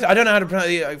Mirage. I don't know how to pronounce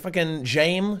it. Fucking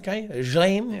Jame. Okay.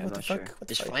 Jame. Yeah, what the fuck? Sure.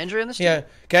 Is Flandre in this team? Yeah.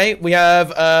 Okay. We have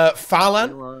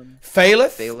Falan,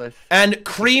 Phaleth, and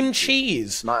Cream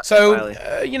Cheese.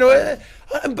 So you know,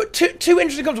 but two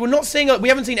interesting comments. We're not seeing. We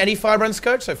haven't seen any Firebrand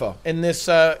Scourge so far in this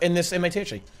MAT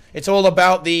actually. It's all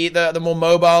about the more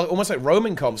mobile, almost like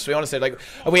roaming comps, to be honest. Like,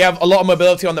 we have a lot of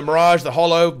mobility on the Mirage, the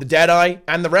Holo, the Deadeye,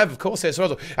 and the Rev, of course, here as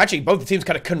well. Actually, both the teams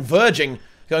kind of converging,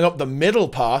 going up the middle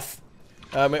path.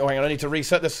 Hang on, I need to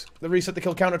reset this. Reset the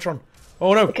kill countertron.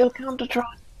 Oh no. The kill countertron.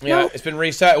 Yeah, it's been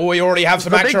reset. Oh, we already have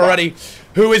some action already.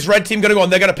 Who is red team going to go on?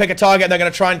 They're going to pick a target and they're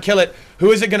going to try and kill it.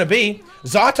 Who is it going to be?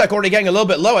 Zartek already getting a little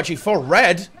bit low, actually, for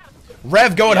red.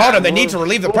 Rev going hard, and they need to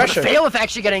relieve the pressure. Phaleth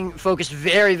actually getting focused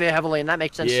very, very heavily, and that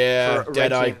makes sense. Yeah, for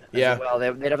Deadeye. Yeah. Well, they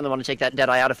definitely want to take that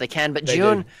Deadeye out if they can. But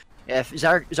June, if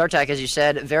Zartek, as you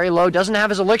said, very low, doesn't have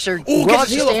his elixir. Ooh, will have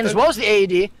sustain as well as the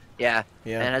AED. Yeah.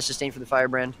 Yeah. And has sustained for the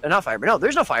Firebrand. Not Firebrand. No,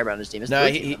 there's no Firebrand in this team. No,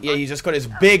 he's just got his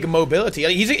big mobility.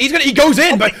 He goes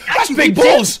in, but that's big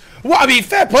balls. What? I mean,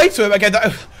 fair play to him.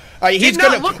 Okay, he's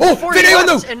gonna. Oh, Video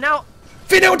though. And now.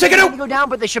 Video, take it out. Go down,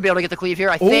 but they should be able to get the cleave here.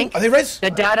 I think. Are they res? The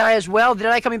Deadeye as well. The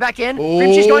Deadeye coming back in.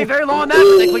 Creamcheese going very low on that,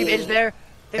 but the cleave is there.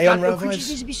 Creamcheese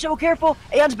needs to be so careful.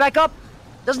 Aeon's back up.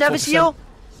 Doesn't have a seal.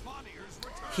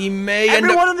 He may end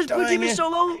up Everyone on this blue team is so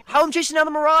low. Helm chasing down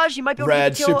the Mirage. He might be able to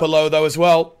get the kill. Red super low though as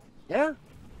well. Yeah.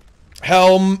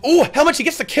 Helm. Oh, Helm actually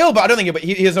gets the kill, but I don't think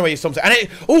he has no way he stumps it.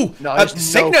 And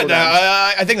Signet.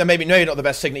 I think that maybe not the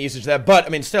best Signet usage there, but I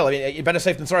mean, still, better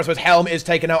safe than sorry. I suppose Helm is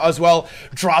taken out as well.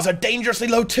 Draza dangerously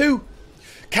low too.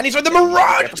 Can he throw the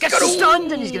Mirage? Gets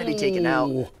stunned and he's going to be taken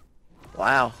out.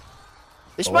 Wow.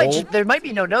 There might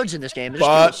be no nodes in this game.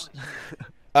 But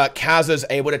Kaz is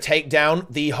able to take down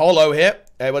the Holo here.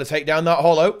 Able to take down that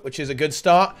Holo, which is a good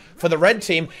start for the red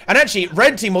team. And actually,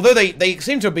 red team, although they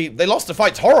seem to be, they lost the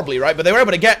fights horribly, right? But they were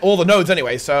able to get all the nodes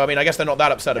anyway. So, I mean, I guess they're not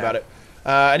that upset about it.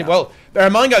 Well, bear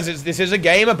in mind, guys, this is a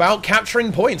game about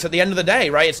capturing points at the end of the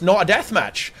day, right? It's not a death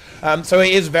match. So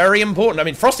it is very important. I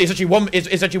mean, Frosty is actually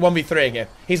 1v3ing here.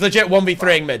 He's legit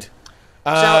 1v3ing mid. So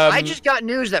I just got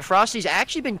news that Frosty's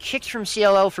actually been kicked from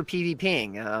CLL for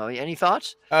PvPing. Any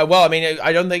thoughts? Well, I mean,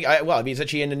 I don't think. He's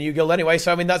actually in a new guild anyway,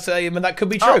 so I mean, that could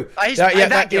be true. He's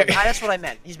that guild. That's what I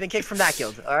meant. He's been kicked from that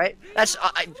guild. All right. That's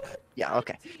yeah.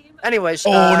 Okay. Anyways.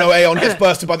 Oh no, Aeon gets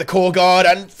bursted by the Core Guard,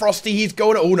 and Frosty, he's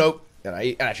going. Oh no.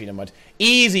 Actually, never mind.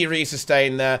 Easy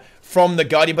resustain there from the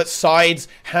Guardian, but sides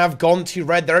have gone to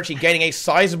red. They're actually gaining a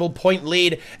sizable point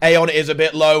lead. Aeon is a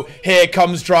bit low. Here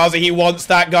comes Draza. He wants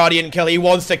that Guardian kill. He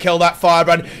wants to kill that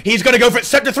Firebrand. He's going to go for it.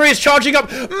 Scepter 3 is charging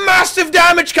up. Massive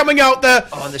damage coming out there.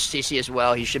 Oh, and the CC as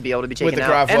well. He should be able to be taken with the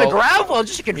out. And the Gravwell,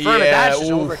 just to confirm it, that's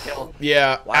just overkill.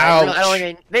 Yeah, wow.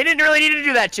 Ouch. They didn't really need to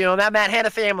do that to him. That man had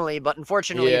a family, but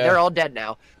unfortunately, they're all dead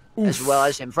now. Oof. As well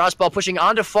as him. Frostball pushing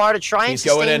onto far to try and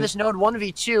sustain this node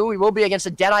 1v2. He will be against a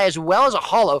Deadeye as well as a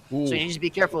Holo, so he needs to be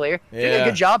careful here. Doing a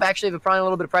good job, actually, of applying a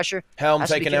little bit of pressure. Helm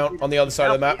taken out on the other side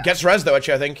of the map. Gets res, though,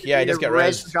 actually, I think. Yeah, he does get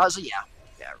res. Draza,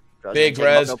 big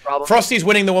res. No Frosty's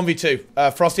winning the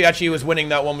 1v2. Frosty actually was winning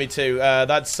that 1v2.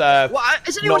 That's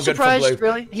is anyone surprised,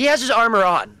 really? He has his armor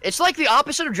on. It's like the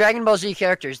opposite of Dragon Ball Z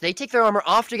characters. They take their armor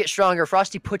off to get stronger.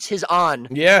 Frosty puts his on.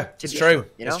 Yeah, it's true.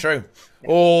 It's true.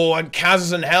 Oh, and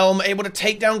Kaz and Helm able to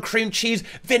take down Cream Cheese.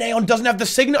 Vin Aeon doesn't have the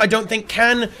Signet, I don't think.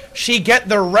 Can she get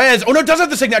the res? Oh, no, it does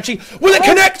have the Signet, actually. Will it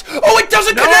connect? Oh, it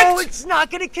doesn't connect! No, it's not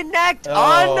going to connect.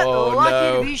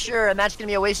 Unlucky to be sure. And that's going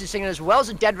to be a wasted Signet as well as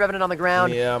a dead Revenant on the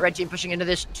ground. Yeah. Red team pushing into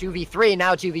this 2v3,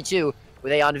 now 2v2.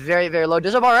 With Aeon very, very low.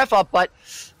 Does have RF up, but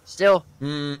still.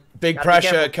 Big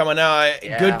pressure coming out.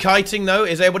 Good kiting, though.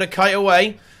 Is able to kite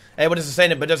away. Able to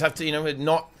sustain it, but does have to,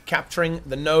 not capturing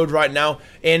the node right now.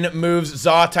 In moves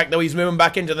Zartek, though he's moving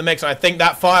back into the mix. And I think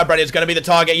that Firebrand is going to be the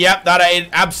target. Yep, that it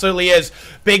absolutely is.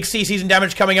 Big CCs and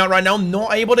damage coming out right now.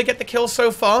 Not able to get the kill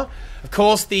so far. Of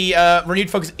course, the renewed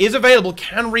focus is available.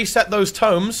 Can reset those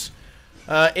tomes.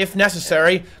 if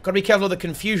necessary. Got to be careful of the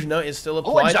confusion, though. It's still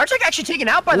applied. Oh, and Zartek actually taken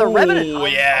out by the Revenant. Oh,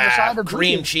 yeah. On the side of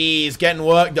Cream cheese, getting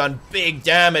work done. Big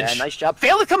damage. Yeah, nice job.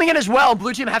 Failed coming in as well.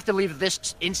 Blue team have to leave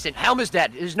this instant. Helm is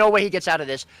dead. There's no way he gets out of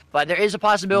this. But there is a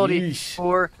possibility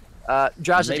for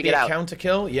Drowser to get out. Maybe a counter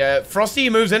kill? Yeah, Frosty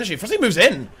moves in. Actually, Frosty moves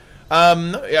in.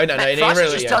 No,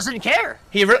 Frosty just doesn't care.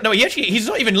 He's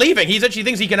not even leaving. He actually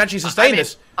thinks he can actually sustain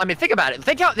this. I mean, think about it.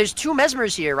 Think how there's 2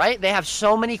 Mesmers here, right? They have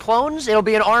so many clones. It'll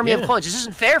be an army of clones. This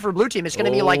isn't fair for Blue team. It's going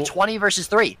to be like 20 versus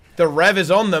 3. The Rev is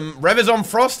on them. Rev is on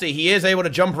Frosty. He is able to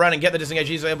jump around and get the disengage.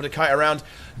 He's able to kite around.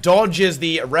 Dodges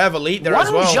the Rev Elite there as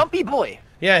well. One jumpy boy.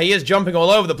 Yeah, he is jumping all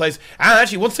over the place. And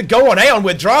actually wants to go on Aeon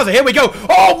with Draza. Here we go.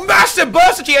 Oh, massive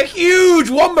burst. Actually, a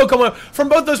huge wombo coming from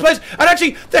both those players. And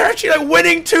actually, they're actually like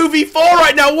winning 2v4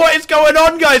 right now. What is going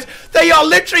on, guys? They are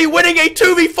literally winning a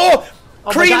 2v4.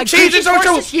 Cream cheese is so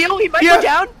trouble. He might go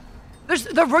down. There's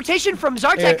the rotation from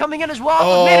Zartek coming in as well.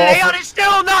 Oh, Aeon is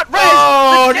still not res.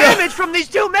 The damage from these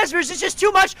 2 Mesmers is just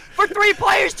too much for 3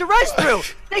 players to res through.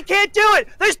 They can't do it.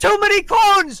 There's too many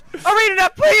clones.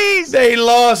 ArenaNet, please. They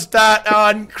lost that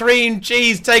on Cream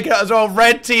cheese taking it as well.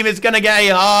 Red team is going to get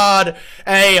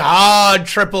a hard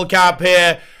triple cap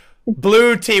here.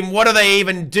 Blue team, what do they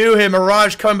even do here?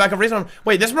 Mirage coming back and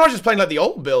wait, this Mirage is playing like the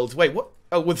old build. Wait, what?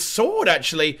 Oh, with sword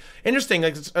actually. Interesting.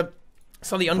 Like,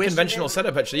 it's not the unconventional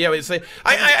setup, actually. Yeah,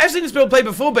 I've seen this build played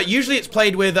before, but usually it's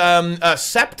played with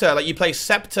Scepter. Like, you play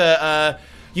Scepter,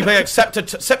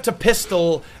 Scepter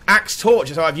Pistol, Axe Torch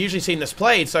is how I've usually seen this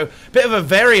played. So, a bit of a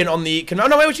variant on the... Oh,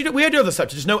 no, we do have the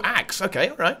Scepter, just no Axe. Okay,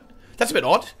 all right. That's a bit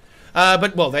odd.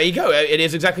 But, well, there you go. It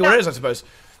is exactly what it is, I suppose.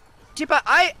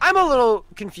 TeaTime, I'm a little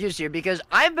confused here because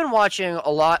I've been watching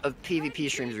a lot of PvP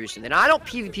streams recently. And I don't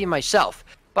PvP myself,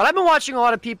 but I've been watching a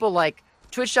lot of people like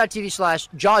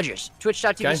twitch.tv/Jodgers,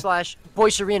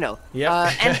 twitch.tv/BoySereno.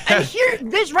 Yeah. And here,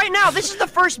 right now, this is the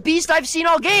first beast I've seen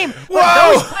all game.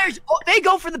 Whoa! Those players, they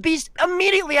go for the beast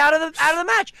immediately out of the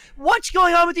match. What's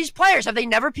going on with these players? Have they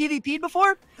never PvP'd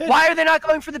before? Why are they not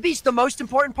going for the beast, the most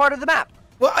important part of the map?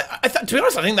 Well, to be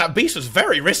honest, I think that beast was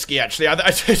very risky, actually.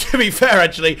 To be fair,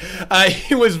 actually,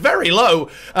 he was very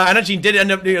low, and actually did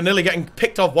end up nearly getting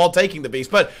picked off while taking the beast.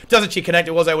 But does actually connect?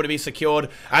 It was able to be secured,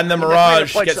 and the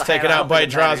Mirage gets taken out by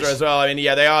Drowser as well. I mean,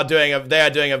 yeah, they are doing a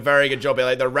very good job here.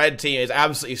 Like, the red team is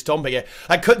absolutely stomping it.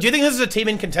 Like, do you think this is a team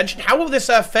in contention? How will this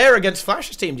fare against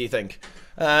Flash's team? Do you think?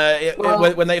 If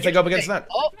they go up against that,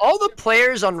 all the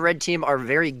players on red team are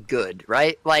very good,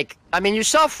 right? Like, I mean, you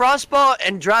saw Frostball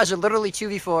and Drowser literally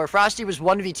 2v4. Frosty was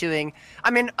 1v2ing.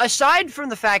 I mean, aside from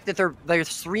the fact that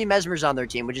there's 3 Mesmers on their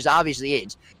team, which is obviously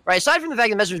AIDS, right? Aside from the fact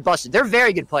that Mesmer's busted, they're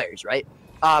very good players, right?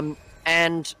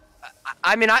 And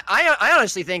I mean, I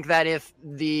honestly think that if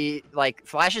the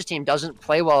Flash's team doesn't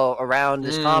play well around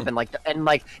this comp and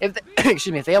if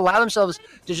excuse me, if they allow themselves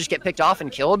to just get picked off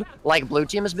and killed like Blue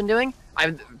team has been doing,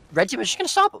 Red team is just gonna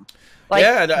stop them.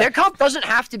 Their comp doesn't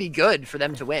have to be good for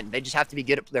them to win. They just have to be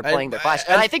good at their playing their Flash.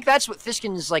 And I think that's what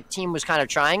Fiskin's team was kind of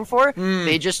trying for.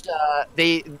 They just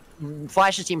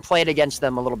Flash's team played against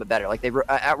them a little bit better. Like, they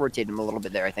out-rotated them a little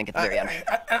bit there, I think, at the very end.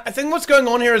 I think what's going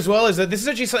on here as well is that this is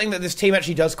actually something that this team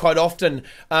actually does quite often.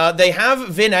 They have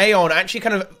Vin Aeon actually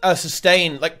kind of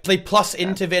sustain, play plus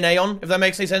into Vin Aeon, if that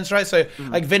makes any sense, right? So,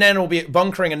 Vin Aeon will be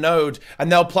bunkering a node,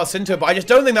 and they'll plus into it, but I just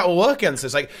don't think that will work against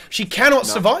this. She cannot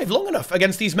survive long enough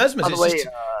against these Mesmers.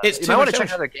 It's too much. I want to check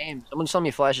another game. Someone's telling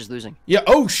me Flash is losing. Yeah,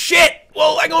 oh shit!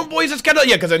 Well, hang on, boys, let's get it.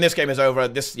 Yeah, because then this game is over.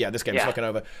 This game is fucking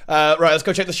over. Right, let's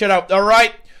go check the shit out. All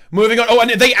right, moving on. Oh,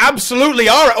 and they absolutely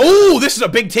are. Oh, this is a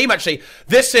big team, actually.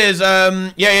 This is,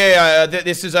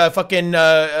 this is fucking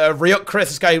Ryuk Chris.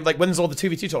 This guy, wins all the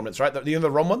 2v2 tournaments, right? The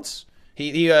ROM ones?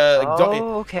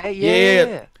 Okay,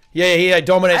 yeah. Yeah, he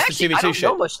dominates the 2v2 shit. I don't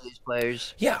know most of these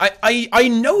players. Yeah, I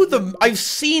know them. I've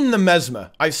seen the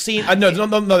Mesmer. No,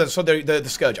 so the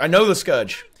Scourge. I know the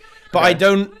Scourge. But I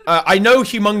don't, I know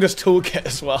Humongous Toolkit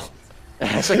as well.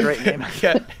 That's a great name.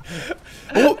 Yeah.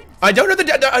 Oh, I don't know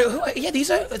these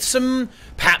are some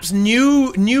perhaps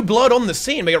new blood on the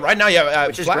scene. Because right now,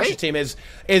 Flash's team is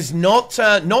not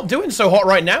doing so hot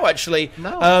right now. Actually,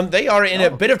 no. They are in a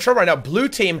bit of trouble right now. Blue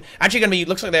team actually going to be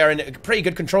looks like they are in pretty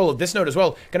good control of this node as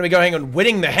well. Going to be going and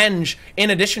winning the henge in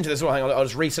addition to this. Well, hang on, I'll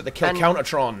just reset the kill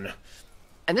countertron.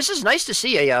 And this is nice to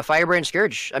see a Firebrand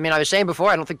Scourge. I mean, I was saying before,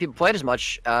 I don't think people played as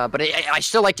much, but I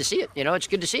still like to see it. You know, it's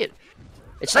good to see it.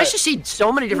 It's nice to see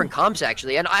so many different comps,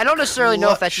 actually. And I don't necessarily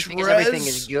know if that's just because everything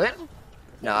is good.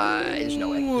 Nah, there's no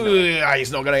way. No.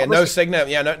 He's not going to get no Signet.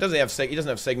 Yeah, no, he doesn't have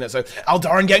Signet. So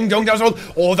Aldarin getting dunked down as well.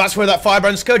 Oh, that's where that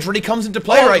Firebrand Scourge really comes into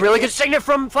play, right? Really good Signet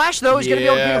from Flash, though. He's going to be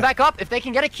able to bring him back up if they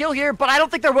can get a kill here. But I don't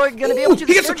think they're really going to be able to.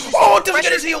 Doesn't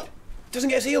get his heal. Doesn't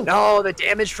get his heal. No, the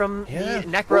damage from the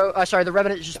Necro. Sorry, the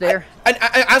Revenant is just there. And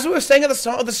as we were saying at the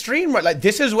start of the stream, right, like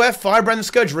this is where Firebrand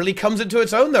Scourge really comes into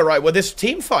its own, though, right? With this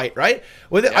team fight, right?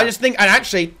 With it, I just think, and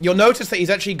actually, you'll notice that he's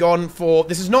actually gone for.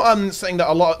 This is not something that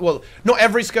a lot. Well, not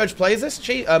every Scourge plays this,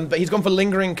 but he's gone for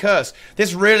Lingering Curse.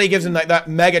 This really gives him like that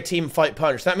mega team fight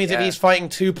punch. That means if he's fighting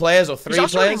 2 players or 3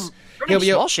 players, he'll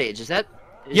be small shades. Is that?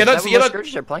 That's what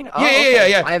Scourges are playing? Oh,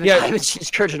 yeah. I haven't seen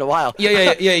Scourge in a while.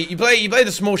 Yeah. You play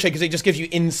the small shade because it just gives you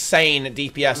insane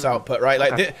DPS output, right?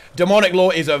 Like Demonic Law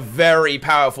is a very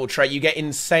powerful trait. You get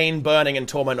insane burning and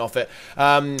torment off it.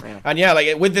 And yeah,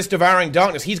 like with this Devouring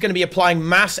Darkness, he's going to be applying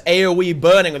mass AoE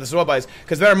burning with the sword buys.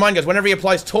 Because bear in mind, guys, whenever he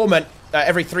applies torment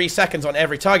every 3 seconds on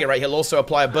every target, right, he'll also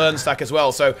apply a burn stack as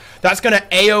well. So that's going to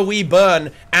AoE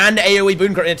burn and AoE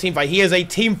boon crit in a team fight. He is a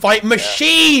team fight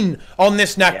machine on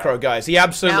this Necro, guys. He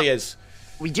absolutely is.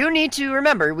 We do need to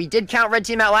remember, we did count red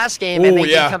team out last game, and they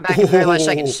did come back in the very last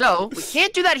second. So we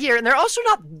can't do that here, and they're also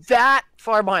not that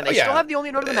far behind. They still have the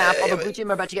only node of the map, although blue team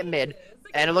are about to get mid.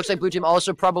 And it looks like blue team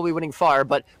also probably winning far,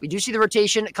 but we do see the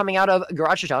rotation coming out of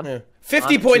Garachichan.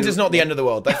 50 points is not the end of the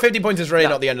world. Like 50 points is really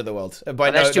not the end of the world. By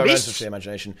no stretch of the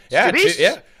imagination.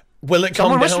 Yeah. Will it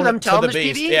come down to the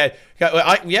beast?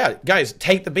 Yeah, guys,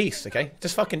 take the beast, okay?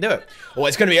 Just fucking do it. Oh,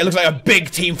 it's gonna be. It looks like a big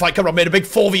team fight coming up. Made a big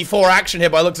 4v4 action here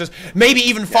by the looks of this. Maybe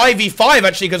even 5v5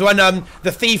 actually, because when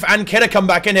the Thief and Kidder come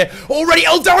back in here, already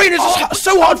Eldarion is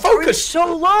so hard focused.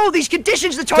 So low. These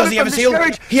conditions, the target from the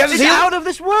Scourge he has his heal. Out of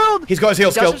this world. He's got his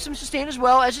heal skill. Does have some sustain as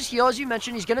well as his heal, as you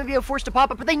mentioned. He's gonna be forced to pop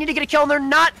up, but they need to get a kill, and they're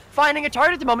not finding a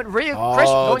target at the moment. Chris going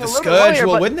the a little Scourge bit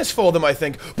will win this for them, I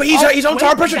think. But he's on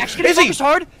target pressure. Is he?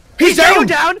 Hard. He's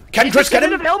down. Can Chris get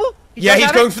him? Available? Yeah,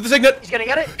 he's going for the signet. He's gonna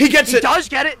get it. He gets it. He does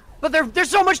get it. But there's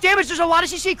so much damage. There's a lot of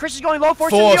CC. Chris is going low.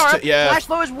 Forced the RF. Flash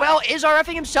low as well. Is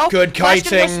RFing himself. Good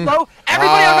kiting. Slow.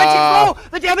 Everybody on red team low.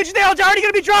 The damage is nailed. Already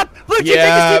gonna be dropped. Blue team take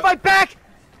this team fight back.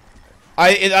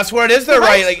 That's where it is though,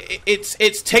 right? Like it's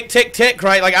tick tick tick,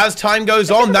 right? Like as time goes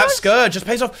on, that Scourge just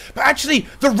pays off. But actually,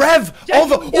 the rev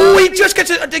of he just gets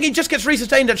it. I think he just gets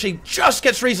resustained. Actually, just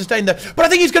gets resustained there. But I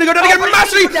think he's gonna go down again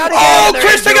massively. Oh,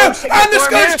 Chris and the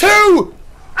Scourge too.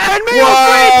 And me, 3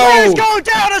 players go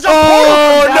down as a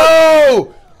portal.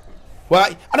 No!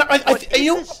 Well,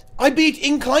 I'd be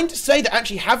inclined to say that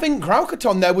actually having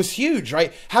Graukaton there was huge,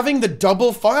 right? Having the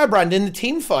double Firebrand in the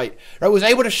team fight, right, was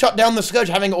able to shut down the Scourge,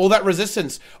 having all that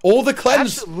resistance, all the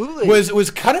cleanse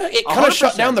was kind of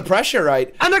shut down the pressure,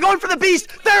 right? And they're going for the beast.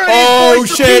 There it is,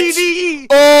 boys, shit! PvE.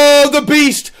 Oh, the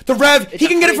beast, the rev. He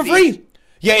can get it for free.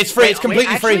 Yeah, it's free. It's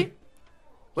completely free.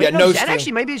 Wait, no, Zen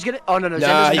actually, maybe he's gonna. Oh no, Zen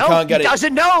doesn't know. Can't get it. He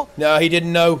doesn't know. No, he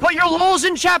didn't know. Put your lols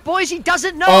in chat, boys. He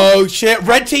doesn't know. Oh shit,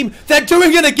 red team, they're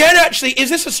doing it again. Actually, is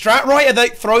this a strat right? Or they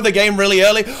throw the game really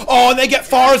early? Oh, and they get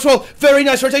far as well. Very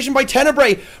nice rotation by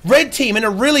Tenebrae. Red team in a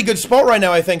really good spot right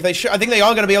now. I think I think they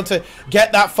are going to be able to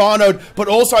get that far node, but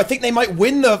also I think they might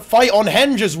win the fight on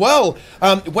Henge as well.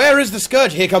 Where is the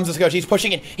Scourge? Here comes the Scourge. He's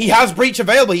pushing in. He has Breach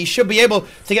available. He should be able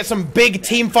to get some big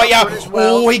team fight out.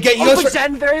 Oh, he goes for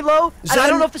Zen very low. And I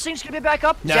don't know if this thing's gonna be back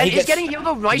up. No, Zen is getting healed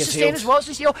though. Nice sustain as well as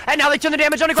his heal. And now they turn the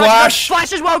damage on the Flash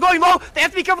as well, going low. They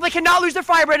have to be careful. They cannot lose their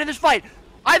Firebrand in this fight.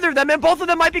 Either of them, and both of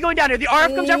them might be going down here. The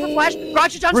RF comes out for Flash.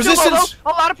 Grachichan's still low. A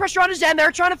lot of pressure on his Zen.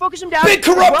 They're trying to focus him down. Big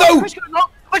corrupt though.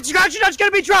 But Grachichan's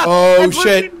gonna be dropped. Oh and shit.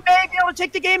 Blue team may be able to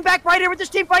take the game back right here with this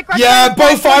team fight. Yeah,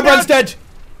 both Firebrand's dead.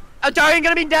 Darian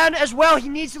gonna be down as well. He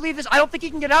needs to leave this. I don't think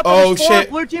he can get up. Oh shit.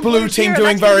 Blue team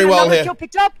doing very well here.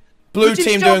 Blue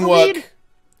team doing work.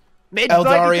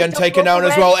 Eldarion taken down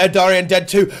as well. Eldarion dead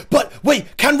too. But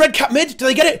wait, can Red Cap mid? Do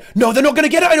they get it? No, they're not going to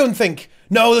get it, I don't think.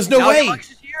 No, there's no way.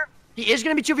 He is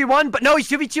going to be 2v1, but no, he's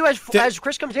 2v2 as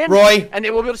Chris comes in. Roy, and they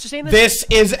will be able to sustain this. This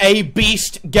is a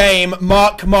beast game.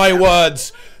 Mark my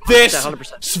words. This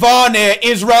 100%. Svanir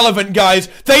is relevant, guys.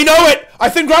 They know it. I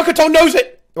think Graukaton knows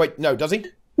it. Wait, no, does he?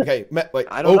 Okay, wait.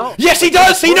 I don't know. Yes, he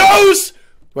does. He knows.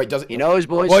 Wait, does it? He knows,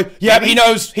 boys. Yeah, he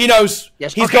knows. He knows.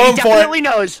 Yes, he's going for it. He definitely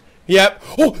knows. Yep.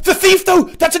 Oh, the Thief though!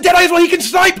 That's a Deadeye as well. He can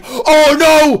snipe. Oh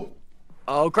no!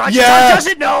 Oh, Grachichan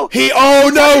doesn't know.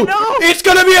 Oh no! It's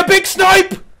gonna be a big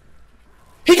snipe.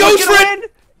 He goes for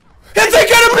it. And they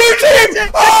get a blue team.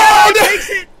 Oh no!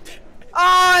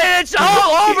 Oh, it's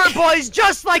all over, boys.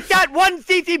 Just like that, one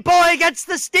thiefy boy gets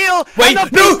the steal. Wait, and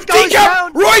the no,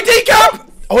 decap! Roy, decap!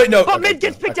 Oh wait, no. But mid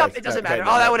gets picked up. It doesn't matter.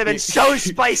 Oh, that would have been so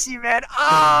spicy, man.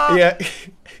 Oh. Yeah.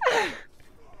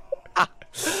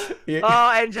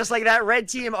 Oh, and just like that, red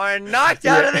team are knocked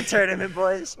out of the tournament,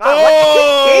 boys. Wow,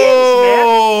 oh!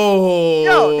 Games,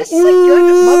 man. Yo, this is a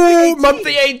good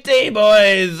monthly AD,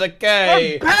 boys.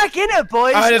 Okay. We're back in it,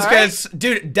 boys.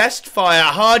 Dude,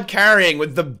 Destfire hard carrying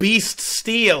with the Beast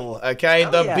Steel. Okay,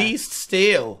 the Beast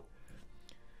Steel.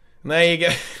 There you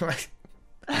go.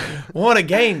 What a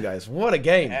game, guys. What a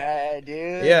game.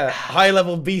 Dude. Yeah,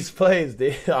 high-level beast plays,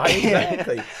 dude.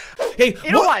 Exactly. Hey,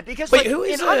 you know why? Because wait, like, who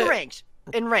is in unranked,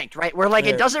 in ranked, right, where like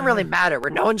it doesn't really matter,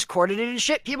 where no one's coordinated and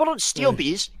shit, people don't steal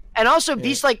beasts. And also,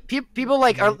 beasts like people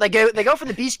like are like they go for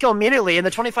the beast kill immediately, and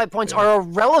the 25 points are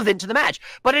irrelevant to the match.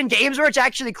 But in games where it's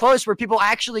actually close, where people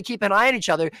actually keep an eye on each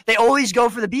other, they always go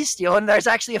for the beast steal, and there's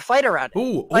actually a fight around it.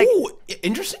 Ooh, like,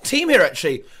 interesting team here,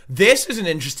 actually. This is an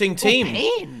interesting team.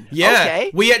 Pain. Yeah,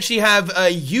 okay. We actually have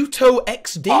Yuto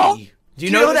XD. Oh, do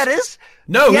you know who that is?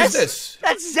 No, yes, who's this?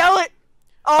 That's Zealot.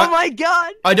 Oh my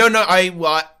god. I don't know.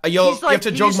 You have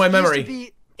to jog my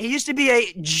memory. He used to be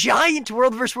a giant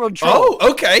world versus world troll.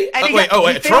 Oh, okay. And wait,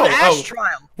 a troll.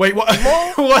 Trial. Wait, what?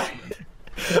 What?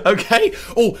 Okay.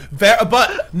 Oh,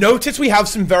 but notice we have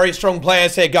some very strong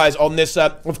players here, guys, on this.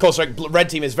 Of course, like, red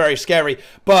team is very scary.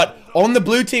 But on the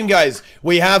blue team, guys,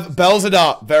 we have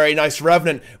Belzadar, very nice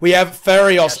Revenant. We have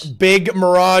Ferios, big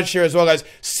Mirage here as well, guys.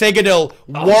 Citadel,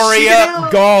 Warrior,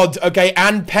 God, okay,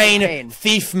 and Pain,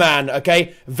 Thief Man,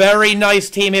 okay. Very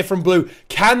nice team here from blue.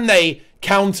 Can they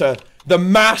counter the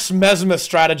mass Mesmer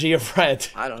strategy of red?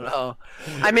 I don't know.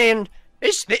 I mean,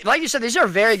 like you said, these are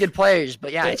very good players,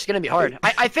 but yeah, it's going to be hard.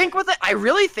 I think with it, I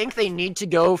really think they need to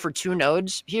go for 2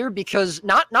 nodes here, because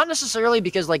not necessarily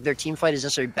because like their team fight is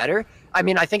necessarily better. I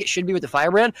mean, I think it should be with the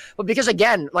Firebrand, but because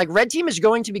again, like red team is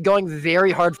going to be going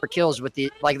very hard for kills with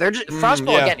the like they're just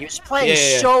Frostball again. He was playing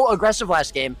so aggressive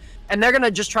last game, and they're going to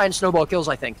just try and snowball kills,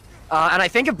 I think. And I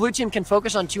think if blue team can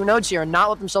focus on 2 nodes here and not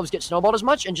let themselves get snowballed as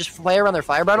much and just play around their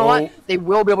Firebrand a lot, they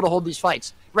will be able to hold these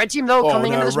fights. Red team, though,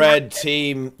 coming into this red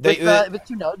team with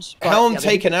 2 nodes. Helm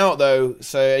taken out, though,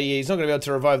 so he's not going to be able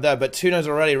to revive there. But 2 nodes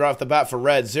already right off the bat for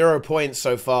red. 0 points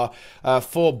so far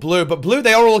for blue. But blue,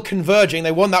 they are all converging.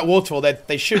 They want that waterfall.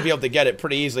 They should be able to get it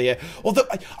pretty easily here. Although,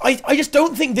 I just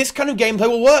don't think this kind of gameplay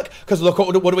will work. Because look,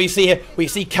 what do we see here? We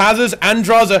see Kazas and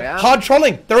Draza hard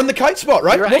trolling. They're in the kite spot,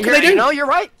 right? What can they do? No, you're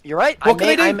right. You're right. What can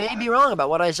they do? I may be wrong about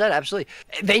what I said, absolutely.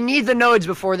 They need the nodes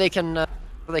before they can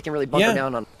really bunker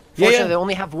down on. Fortunately, they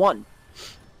only have 1.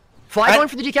 Fly going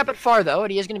for the decap at far, though,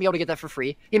 and he is going to be able to get that for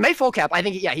free. He may full cap. I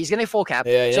think, he's going to full cap.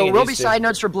 So it will be side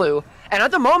nodes for blue. And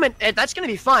at the moment, that's going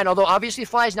to be fine, although obviously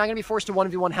Fly is not going to be forced to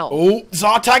 1v1 Helm. Oh,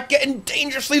 Zartak getting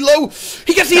dangerously low.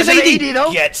 He gets his AD.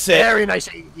 Though. Gets it. Very nice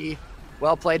AD.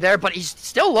 Well played there, but he's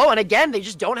still low, and again, they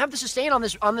just don't have the sustain on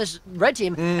this red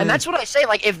team, and that's what I say.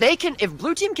 Like, if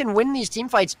blue team can win these team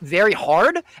fights very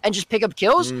hard and just pick up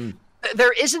kills,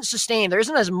 there isn't sustain. There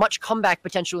isn't as much comeback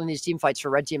potential in these team fights for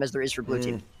red team as there is for blue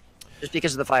team, just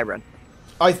because of the Firebrand.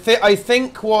 I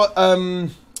think what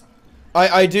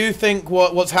I do think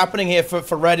what's happening here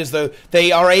for red is, though,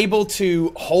 they are able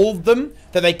to hold them.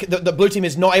 That the blue team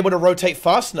is not able to rotate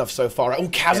fast enough so far. Oh,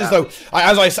 Kaz is, though,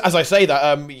 as I say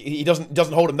that, he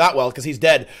doesn't hold him that well because he's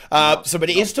dead. But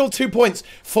it is still 2 points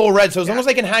for red. So as long as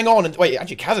they can hang on and wait,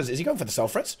 actually, Kaz is he going for the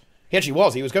self-res? He actually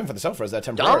was. He was going for the self-res there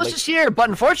temporarily. Dauntless is here, but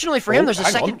unfortunately for him, there's a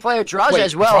second player, Draza,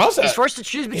 as well. Draza? He's forced to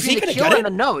choose between the kill and the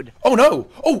node. Oh no!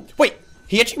 Oh wait.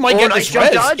 He actually might get this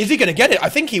res. Is he going to get it? I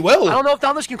think he will. I don't know if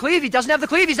Dauntless can cleave. He doesn't have the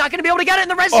cleave. He's not going to be able to get it in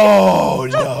the res. Oh,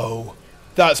 no.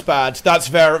 That's bad. That's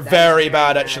very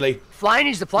bad, actually. Fly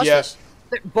needs to plus this.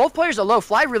 Both players are low.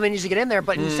 Fly really needs to get in there,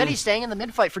 but instead he's staying in the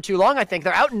mid fight for too long, I think.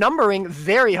 They're outnumbering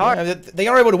very hard. Yeah, they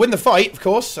are able to win the fight, of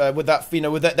course, with that,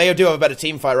 they do have a better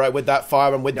team fight, right, with that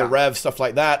fire and with the rev, stuff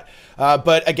like that.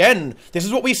 But again, this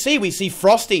is what we see. We see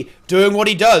Frosty doing what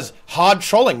he does. Hard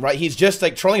trolling, right? He's just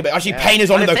like trolling a bit. Actually, Pain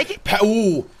is on him, though.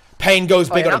 Ooh, Pain goes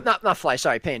big on him. Not Fly,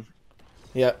 sorry, Pain.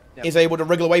 Yeah, is able to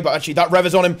wriggle away, but actually that rev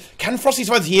is on him. Can Frosty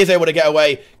survive this? He is able to get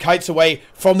away. Kites away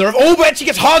from the rev. Oh, but actually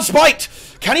gets hard spiked.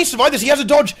 Can he survive this? He has a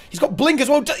dodge. He's got blink as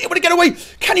well. Able to get away.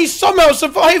 Can he somehow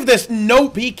survive this?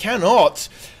 Nope, he cannot.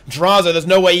 Draza, there's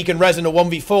no way he can res in a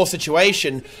 1v4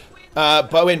 situation.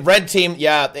 But in red team,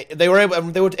 they were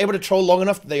able to troll long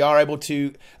enough that they are able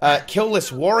to kill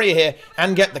this warrior here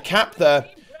and get the cap there.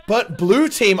 But blue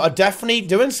team are definitely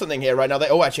doing something here right now.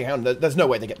 Actually, hang on. There's no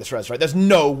way they get this res, right? There's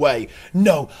no way.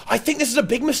 No. I think this is a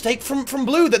big mistake from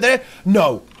blue that they're...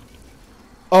 No.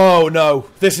 Oh, no.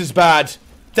 This is bad.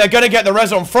 They're going to get the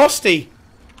res on Frosty.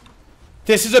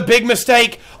 This is a big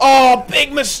mistake. Oh,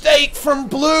 big mistake from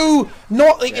blue.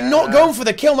 Not going for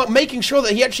the kill, not making sure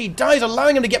that he actually dies,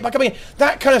 allowing him to get back up again.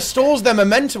 That kind of stalls their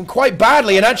momentum quite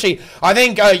badly. And actually, I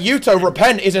think Yuto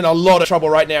Repent is in a lot of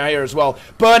trouble right now here as well.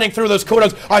 Burning through those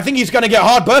cooldowns. I think he's going to get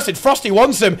hard bursted. Frosty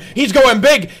wants him. He's going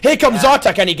big. Here comes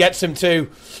Zartak, and he gets him too.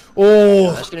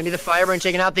 Oh. That's going to be the Firebrand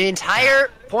taking out the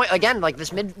entire point. Again, like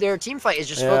their team fight is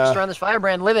just focused around this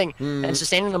Firebrand living and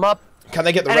sustaining them up. Can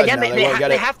they get the And red again, now?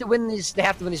 they have to win these. They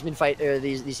have to win these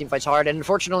team fights hard. And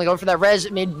unfortunately, going for that res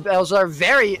made Belzar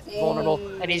very vulnerable,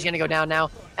 and he's going to go down now.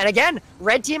 And again,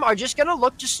 red team are just going to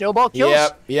look to snowball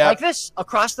kills like this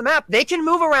across the map. They can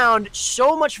move around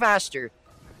so much faster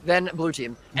than blue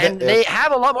team, and they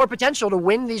have a lot more potential to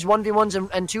win these 1v1s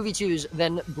and 2v2s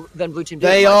than blue team.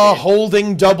 They are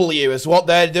holding W is what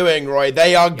they're doing, Roy.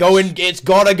 They are going. It's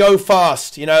gotta go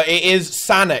fast. You know, it is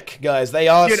Sanic, guys. They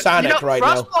are Sanic right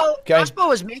now. Okay? Frostball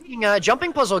was making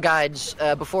jumping puzzle guides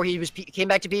before he came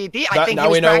back to PvP. I think he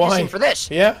was practicing for this.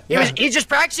 He's just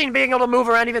practicing being able to move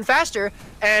around even faster,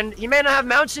 and he may not have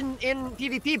mounts in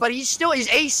PvP, but he's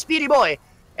a speedy boy.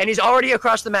 And he's already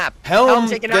across the map. Helm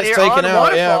taken gets out taken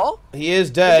out, yeah. He is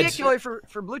dead. Could be a killer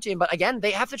for blue team, but again, they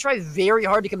have to try very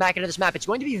hard to come back into this map. It's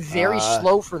going to be very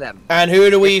slow for them. And who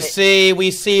do we see?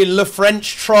 We see Le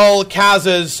French Troll,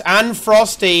 Kazas, and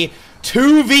Frosty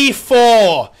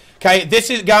 2v4. Okay,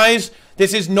 this is, guys,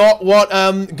 this is not what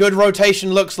good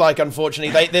rotation looks like,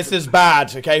 unfortunately. This is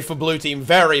bad, okay, for blue team.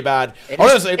 Very bad.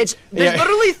 Honestly, there's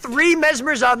literally 3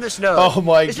 Mesmers on this node. Oh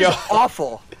my god. This is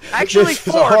awful. Actually,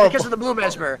 4 because of the blue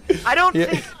Mesmer. I don't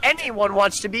think anyone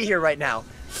wants to be here right now,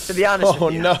 to be honest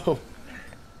with you. Oh no.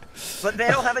 But they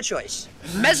don't have a choice.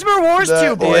 Mesmer Wars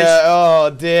 2, boys. Yeah,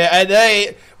 oh dear.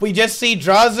 And we just see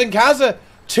Draz and Kaza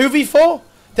 2v4.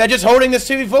 They're just holding this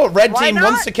 2v4. Red team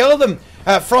wants to kill them.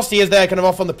 Frosty is there kind of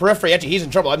off on the periphery. Actually, he's in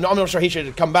trouble. I'm not sure he should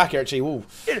have come back here, actually. Ooh.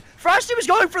 Dude, Frosty was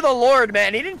going for the Lord,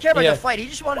 man. He didn't care about the fight. He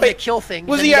just wanted to kill things.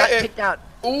 Was he got kicked out?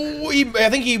 Oh, I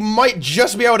think he might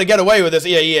just be able to get away with this.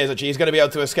 Yeah, he is, actually. He's going to be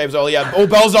able to escape as well. Yeah. Oh,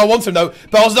 Belzar wants him, though.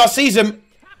 Belzar sees him.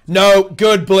 No,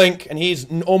 good blink. And he's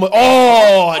almost...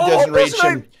 Oh, it doesn't reach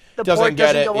him. Doesn't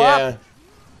get it, yeah.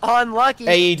 Unlucky.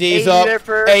 AED's up.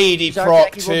 AED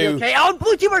proc too. Okay. Oh,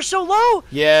 blue team are so low.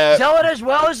 Yeah. Zealot as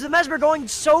well as the Mesmer going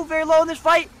so very low in this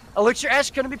fight. Elixir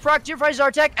S going to be proc tier by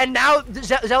Zartek, and now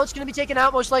Zealot's going to be taken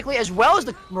out most likely, as well as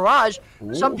the Mirage.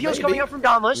 Ooh, some peels coming up from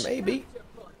Dauntless. Maybe.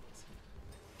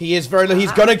 He is very low.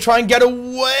 He's going to try and get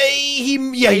away.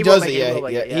 He does it.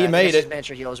 Yeah, he made it.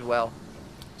 Mantra heal as well.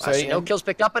 So no kills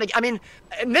picked up, but I mean,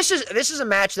 and this is a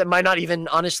match that might not even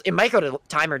honestly. It might go to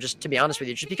timer, just to be honest with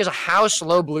you, just because of how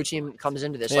slow blue team comes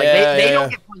into this. Like they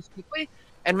don't get points quickly,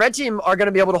 and red team are going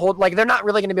to be able to hold. Like they're not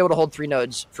really going to be able to hold 3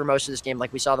 nodes for most of this game,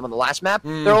 like we saw them on the last map.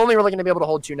 They're only really going to be able to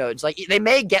hold 2 nodes. Like they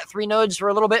may get 3 nodes for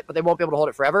a little bit, but they won't be able to hold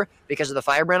it forever because of the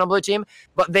firebrand on blue team.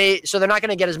 But so they're not going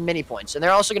to get as many points, and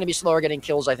they're also going to be slower getting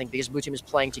kills, I think, because blue team is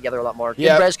playing together a lot more.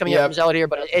 Good res coming up from Zealot here,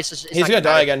 but it's just he's going to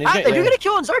die again. They do get a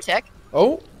kill on Zartek.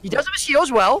 Oh. He does have his heal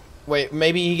as well. Wait,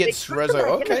 maybe he gets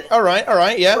rezo. Okay, all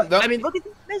right, yeah. I mean, look at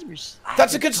the Mesmers.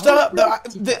 That's a good start.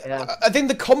 I think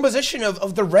the composition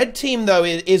of the red team, though,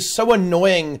 is so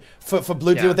annoying for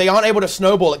blue team. They aren't able to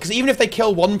snowball it, because even if they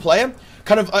kill one player,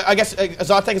 kind of, I guess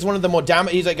Zartek is one of the more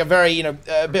damage. He's like a very, a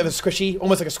bit of a squishy,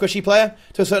 almost like a squishy player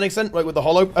to a certain extent, like with the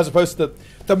hollow, as opposed to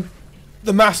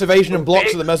the massive Asian and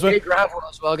blocks of the Mesmer. Big gravel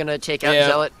as well, gonna take out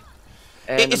Zealot.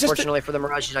 And unfortunately for the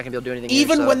Mirage, he's not going to be able to do anything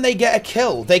Even when they get a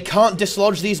kill, they can't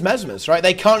dislodge these Mesmers, right?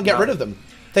 They can't get rid of them.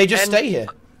 They just stay here.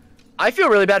 I feel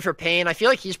really bad for Payne. I feel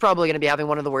like he's probably going to be having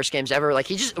one of the worst games ever. Like,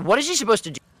 what is he supposed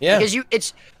to do? Yeah. Because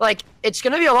it's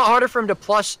going to be a lot harder for him to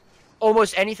plus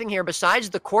almost anything here besides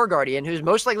the core Guardian, who's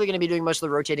most likely going to be doing most of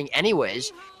the rotating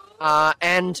anyways.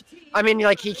 And, I mean,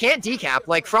 like, he can't decap.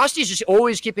 Like, Frosty's just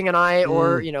always keeping an eye,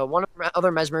 or, one of the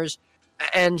other Mesmers.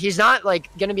 And he's not,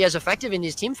 like, going to be as effective in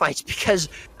these team fights because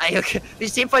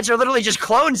these team fights are literally just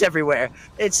clones everywhere.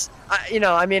 It's,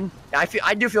 I mean,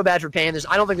 I do feel bad for Payne.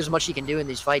 I don't think there's much he can do in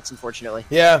these fights, unfortunately.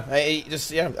 Yeah,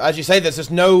 as you say,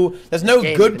 there's no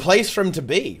good place for him to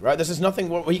be, right? There's nothing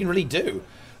what he can really do.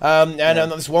 And on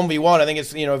this 1v1, I think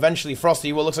it's, eventually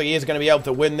Frosty, looks like he is going to be able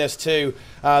to win this too.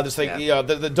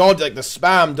 The dodge, like the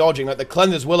spam dodging, like the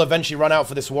cleansers will eventually run out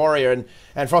for this warrior,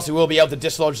 and Frosty will be able to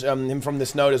dislodge him from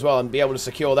this node as well, and be able to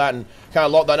secure that and kind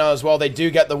of lock that out as well. They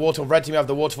do get the waterfall. Red team have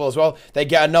the waterfall as well. They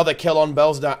get another kill on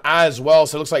Belzar as well,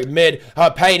 so it looks like mid.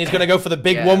 Payne is going to go for the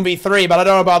big 1v3, but I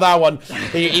don't know about that one.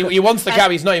 He wants the cap,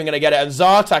 he's not even going to get it, and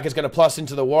Zartak is going to plus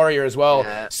into the warrior as well.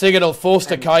 Sigurdal forced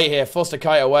to kite here, forced to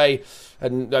kite away.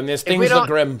 And things look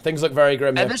grim. Things look very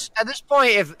grim. At this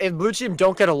point, if blue team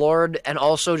don't get a Lord and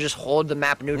also just hold the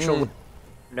map neutral,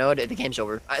 no, the game's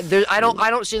over. I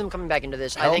don't see them coming back into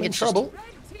this. I think it's trouble.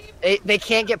 They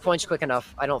can't get points quick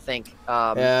enough. I don't think.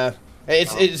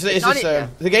 It's just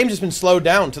the game's just been slowed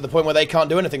down to the point where they can't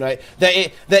do anything. Right?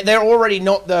 They're already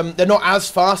not they're not as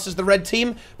fast as the red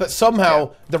team, but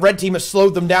somehow the red team has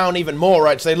slowed them down even more.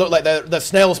 Right? So they look like they're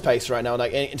snail's pace right now,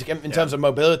 like in terms of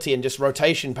mobility and just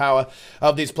rotation power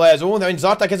of these players. Oh, I mean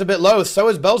Zartek is a bit low. So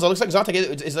is Belzer. Looks like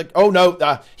Zartek is like, oh no,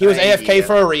 he was AFK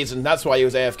for a reason. That's why he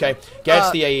was AFK.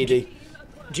 Gets the AED.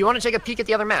 Do you want to take a peek at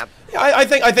the other map? Yeah, I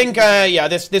think, yeah,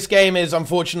 this game is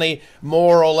unfortunately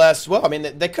more or less. Well, I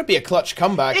mean, there could be a clutch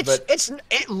comeback, but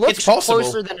it looks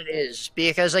closer than it is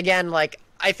because, again, like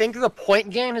I think the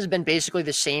point gain has been basically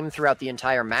the same throughout the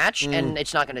entire match, and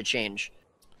it's not going to change.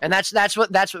 And that's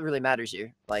what really matters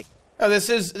here. Like, oh, this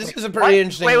is a pretty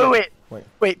interesting.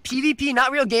 Wait, PvP,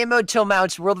 not real game mode till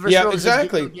mounts. World versus World. Yeah,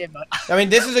 exactly. I mean,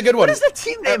 this is a good one. What is the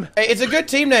team name? It's a good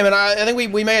team name, and I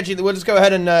think we may actually we'll just go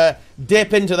ahead and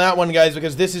dip into that one, guys,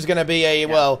 because this is going to be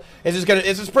a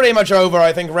it's pretty much over.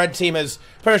 I think Red Team has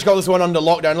pretty much got this one under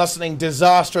lockdown. Unless something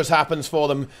disastrous happens for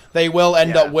them, they will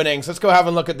end up winning. So let's go have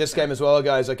a look at this game as well,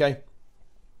 guys. Okay.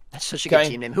 That's such a good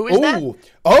team name. Who is that?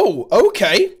 Oh,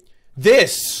 okay.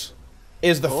 This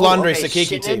is the Flandre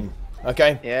Sakiki team.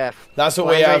 Okay. Yeah. That's what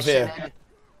we have here.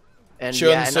 And,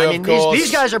 I mean,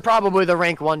 these guys are probably the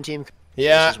rank 1 team.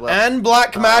 Yeah, and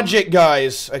Black Magic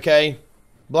guys. Okay.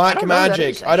 Black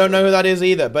Magic. I don't know who that is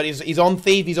either, but he's on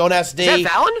Thief. He's on SD. Is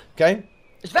that Valen? Okay.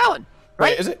 It's Valen,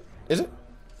 right? Wait, is it? Is it?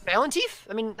 Valen Thief?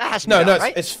 I mean, that has to be no,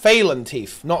 right? it's Phelan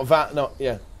Thief, not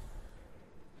yeah.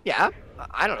 Yeah.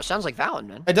 I don't know. Sounds like Valen,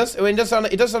 man. It does. I mean,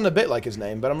 it does sound a bit like his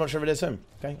name, but I'm not sure if it is him.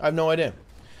 Okay. I have no idea.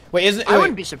 Wait, isn't? I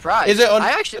wouldn't be surprised. Is it on? I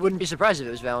actually wouldn't be surprised if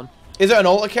it was Valen. Is it an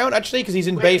alt account actually? Because he's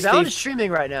in base Valen Thief. is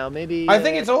streaming right now. Maybe. I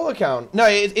think it's alt account. No,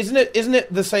 isn't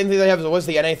it the same thing they have as always?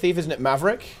 The NA Thief, isn't it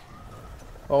Maverick?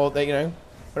 Or whatever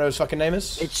his fucking name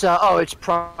is. It's it's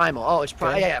Primal. Oh, it's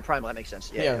Primal. Yeah, Primal. That makes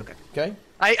sense. Yeah. Okay.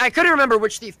 I couldn't remember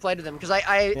which Thief played with him because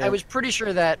I was pretty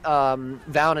sure that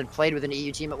Valen had played with an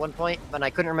EU team at one point, and I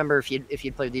couldn't remember if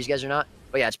he'd played with these guys or not.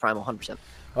 But yeah, it's Primal, 100%.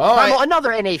 Primal,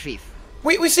 another NA Thief.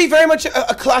 We see very much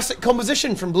a classic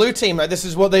composition from Blue Team. Like, this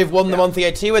is what they've won the monthly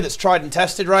AT with. It's tried and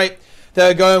tested, right?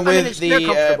 They're going with they're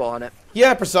comfortable on it.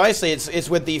 Yeah, precisely. It's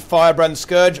with the Firebrand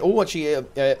Scourge. Oh, actually,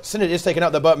 Synod is taking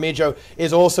out the butt. Mijo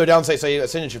is also downstate, so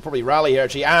Synod should probably rally here,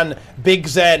 actually. And Big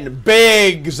Zen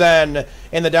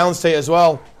in the downstate as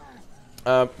well.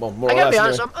 Well, more or less. I gotta be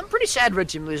honest, I'm pretty sad Red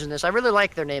Team losing this. I really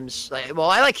like their names. I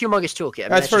like Humongous Toolkit. I mean,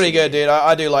 that's pretty good, dude.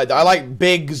 I do like that. I like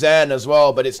Big Zen as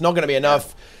well, but it's not going to be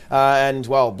enough. And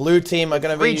well, Blue Team are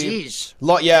going to be 3 Gs.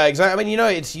 Yeah, exactly. I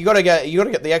mean, you got to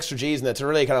get the extra Gs in there to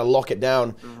really kind of lock it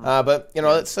down. But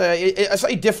it's a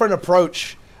slightly different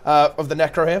approach of the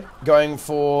Necro here, going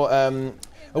for.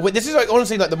 This is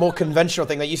honestly like the more conventional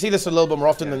thing. That you see this a little bit more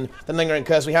often than Lingering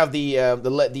Curse. We have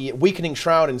the Weakening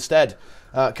Shroud instead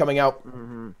coming out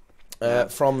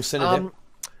from Synod.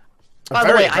 By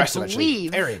the way, I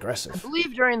believe very aggressive. I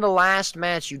believe during the last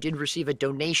match you did receive a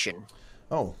donation.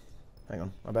 Oh. Hang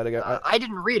on, I better go. I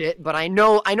didn't read it, but I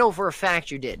know for a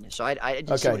fact you did. So I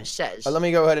didn't see what it says. Let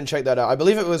me go ahead and check that out. I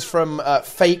believe it was from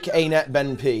fake ArenaNet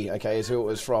Ben P. Okay, is who it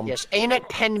was from. Yes, ArenaNet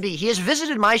Pen B. He has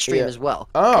visited my stream as well.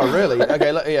 Oh, really?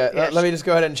 Okay, let me just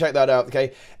go ahead and check that out.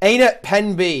 Okay, ArenaNet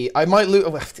Pen B. I might lose.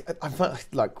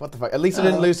 Like, what the fuck? At least I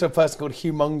didn't lose to a person called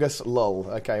Humongous Lol.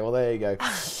 Okay, well there you go.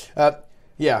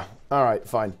 Yeah. All right.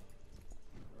 Fine.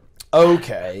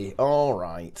 Okay. All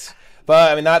right.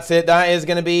 But I mean, that's it. That is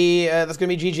going to be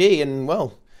GG, and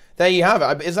well, there you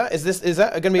have it. Is that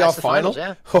going to be our final?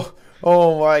 Finals, yeah.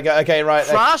 Oh my god. Okay, right.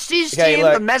 Frosty's team,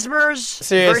 the Mesmers.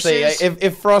 Seriously, versus...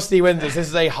 if Frosty wins this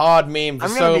is a hard meme for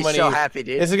so many. I'm so happy,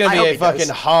 dude. This is going to be a fucking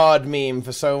hard meme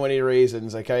for so many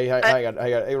reasons. Okay, hang on.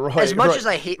 As much as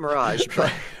I hate Mirage.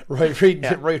 Read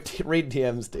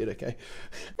DMs, dude. Okay.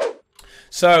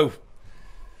 So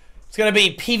it's going to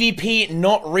be PvP,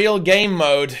 not real game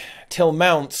mode, till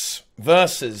mounts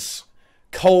versus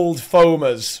Cold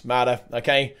Foamers, matter,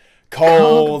 okay?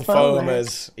 Cold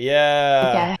Foamers.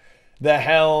 Yeah. Okay. The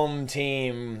Helm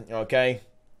team, okay?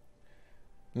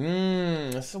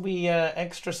 This will be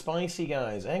extra spicy,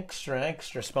 guys. Extra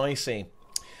spicy.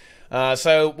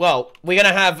 So, well, we're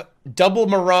going to have double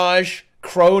Mirage,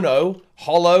 Chrono,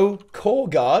 Hollow, Core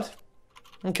Guard.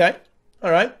 Okay. All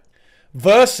right.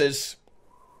 Versus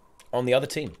on the other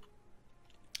team.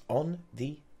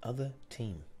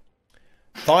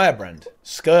 Firebrand,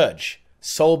 Scourge,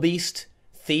 Soul Beast,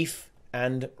 Thief,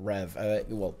 and Rev.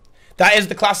 Well, that is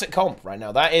the classic comp right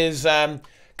now. That is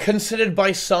considered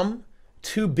by some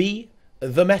to be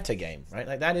the meta game, right?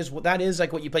 Like that is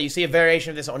like what you play. You see a variation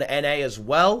of this on NA as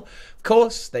well. Of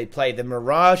course, they play the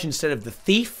Mirage instead of the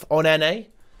Thief on NA.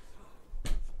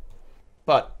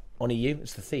 But on EU.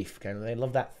 It's the Thief. Okay, they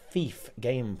love that Thief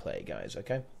gameplay, guys.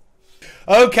 Okay.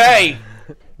 Okay.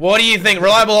 What do you think?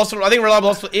 Reliable Hospital. I think Reliable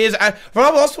Hospital is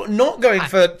Reliable Hospital not going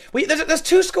for. There's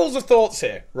two schools of thoughts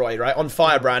here, Roy. Right on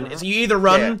Firebrand. Is you either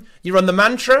run the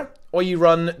Mantra or you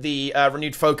run the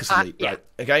Renewed Focus Elite. Right.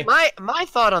 Okay. My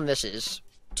thought on this is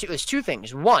two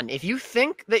things. One, if you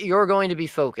think that you're going to be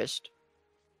focused,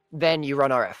 then you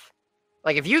run RF.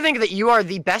 Like if you think that you are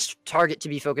the best target to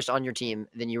be focused on your team,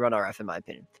 then you run RF, in my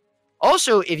opinion.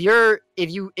 Also, if you're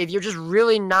just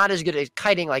really not as good at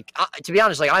kiting, like to be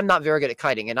honest, like I'm not very good at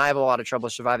kiting, and I have a lot of trouble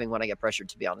surviving when I get pressured,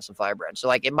 to be honest, in Firebrand. So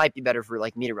like it might be better for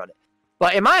like me to run it.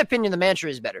 But in my opinion, the Mantra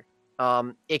is better.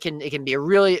 It can be a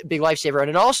really big lifesaver, and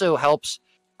it also helps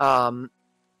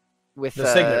with the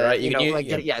Signet, right?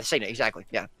 The Signet, exactly,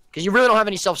 yeah, because you really don't have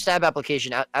any self-stab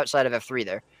application outside of F3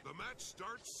 there. The match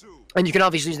starts soon. And you can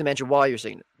obviously use the Mantra while you're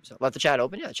Signet. So let the chat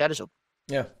open. Yeah, the chat is open.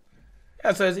 Yeah.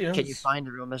 Yeah, so, can you find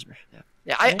a real Mesmer?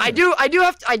 Yeah. I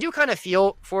do kind of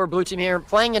feel for blue team here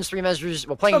playing against 3 Mesmers.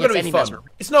 Well, playing against any Mesmer.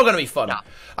 It's not going to be fun. No.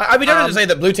 I'd be tempted to say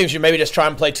that blue team should maybe just try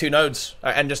and play 2 nodes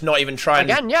and just not even try and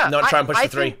try and push for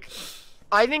 3.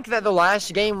 I think that the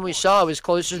last game we saw was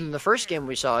closer than the first game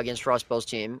we saw against Frostbell's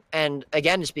team, and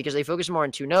again, it's because they focus more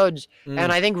on 2 nodes.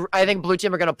 And I think blue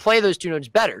team are going to play those 2 nodes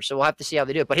better. So we'll have to see how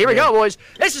they do it. But here we go, boys.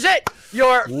 This is it.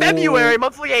 Your February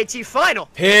monthly AT final.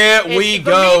 Here we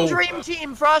go. The Dream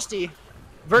Team Frosty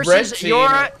versus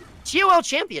your TOL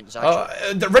champions.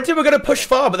 The red team were going to push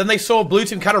far, but then they saw blue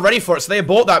team kind of ready for it, so they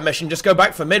abort that mission. Just go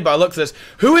back for mid. By the looks of this,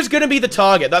 who is going to be the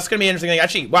target? That's going to be an interesting thing.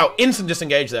 Actually, wow, instant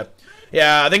disengage there.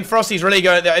 Yeah, I think Frosty's really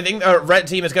going. I think red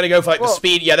team is going to go for like the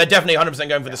speed. Yeah, they're definitely 100%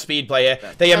 going for the speed play here.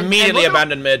 They immediately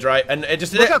abandoned mid, right? And it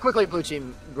just look how quickly blue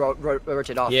team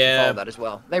rotated off and followed that as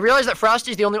well. They realized that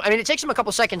Frosty's the only. I mean, it takes them a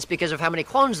couple seconds because of how many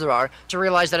clones there are to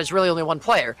realize that it's really only one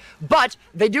player. But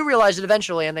they do realize it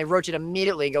eventually, and they rotate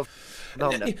immedially and go.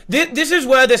 This is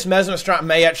where this Mesmer strat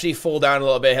may actually fall down a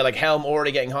little bit here, like Helm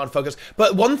already getting hard focus.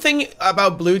 But one thing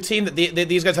about blue team that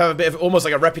these guys have a bit of almost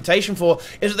like a reputation for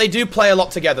is that they do play a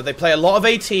lot together. They play a lot of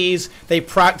ATs. They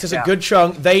practice a good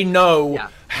chunk. They know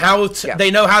how to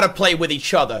they know how to play with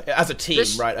each other as a team,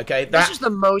 right? Okay, this is the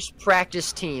most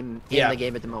practiced team in the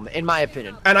game at the moment, in my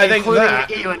opinion. And I think that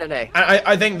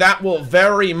I think that will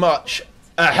very much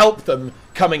help them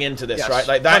coming into this, right?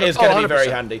 Like that is going to be very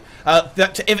handy.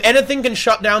 If anything can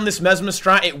shut down this Mesmer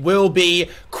strat, it will be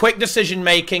quick decision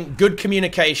making, good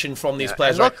communication from these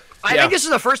players. Look, I think this is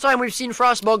the first time we've seen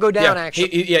Frostball go down. Actually,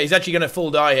 he's actually going to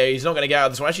full die here. He's not going to get out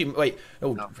of this one. Actually, wait.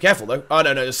 Oh, careful though. Oh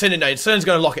no, Sin's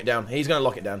going to lock it down. He's going to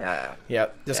lock it down.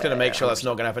 Just going to make sure that's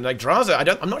not going to happen. Like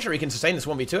Draza, I'm not sure he can sustain this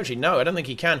 1v2. Actually, no, I don't think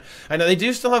he can. And they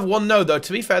do still have 1 node though.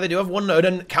 To be fair, they do have 1 node,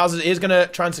 and Kaz is going to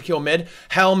try and secure mid.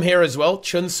 Helm here as well.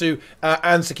 Chunsu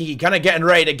and Sakiki kind of getting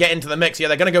ready to get into the mix. Yeah,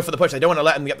 they're going to go for the push. They don't want to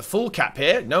let them get the full cap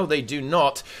here. No, they do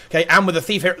not. Okay, and with the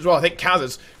Thief here as well, I think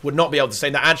Kaz would not be able to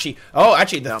sustain that. Actually,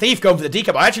 the Thief going for the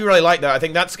decap. I actually really like that. I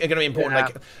think that's going to be important.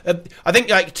 Like, I think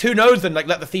like 2 nodes and like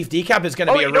let the Thief decap is going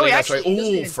to be a really nice way.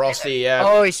 Ooh, Frosty, yeah.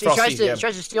 Oh, he tries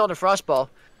to steal the Frostball.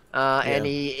 And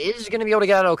he is going to be able to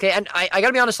get it okay. And I got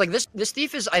to be honest, like this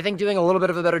Thief is, I think, doing a little bit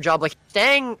of a better job. Like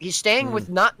he's staying with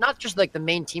not just like the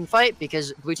main team fight,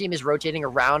 because blue team is rotating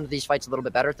around these fights a little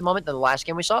bit better at the moment than the last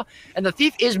game we saw. And the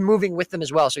Thief is moving with them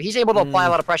as well. So he's able to apply a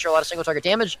lot of pressure, a lot of single target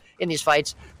damage in these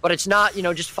fights. But it's not,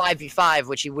 just 5v5,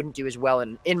 which he wouldn't do as well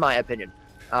in my opinion.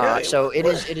 So it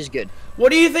is good. What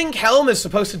do you think Helm is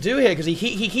supposed to do here? Because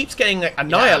he keeps getting like,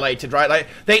 annihilated, right? Like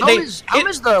Helm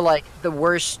is the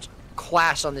worst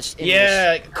class on this.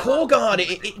 Core Guard.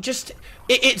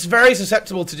 It's very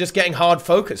susceptible to just getting hard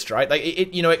focused, right? Like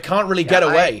it can't really get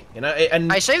away.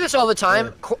 And I say this all the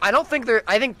time. I don't think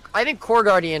I think Core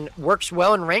Guardian works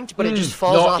well in ranked, but it just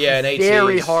falls off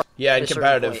very hard. Yeah, in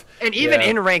competitive. And even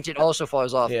in ranked, it also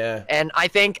falls off. Yeah. And I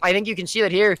think you can see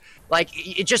that here. Like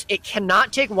it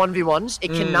cannot take 1v1s.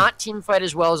 It cannot team fight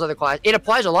as well as other classes. It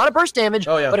applies a lot of burst damage.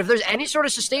 But if there's any sort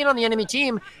of sustain on the enemy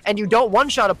team and you don't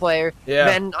one-shot a player,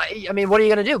 then I mean, what are you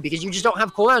gonna do? Because you just don't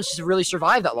have cooldowns to really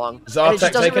survive that long. And it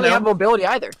just doesn't really have mobility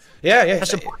either.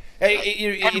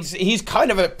 He's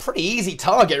kind of a pretty easy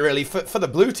target, really, for the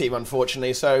blue team,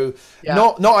 unfortunately. So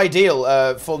not ideal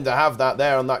for them to have that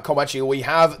there on that combo. Actually, we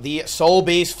have the Soul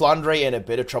Beast, Flandre in a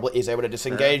bit of trouble. Is able to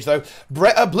disengage though.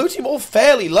 Blue team all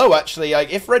fairly low actually.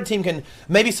 Like if red team can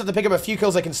maybe start to pick up a few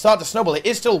kills, they can start to snowball. It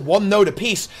is still 1 node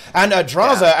apiece, and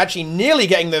Draza actually nearly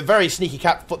getting the very sneaky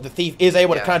cap. The Thief is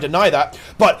able to kind of deny that.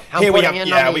 But here we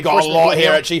have we got a lot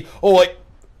here actually.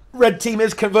 Red team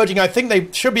is converging. I think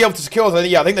they should be able to secure.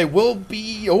 I think they will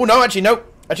be. Oh no, actually no.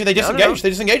 Actually, they disengage. They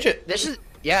disengage it.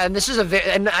 Yeah, and this is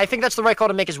and I think that's the right call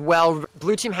to make as well.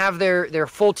 Blue team have their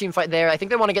full team fight there. I think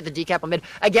they want to get the decap on mid.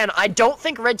 Again, I don't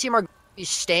think red team are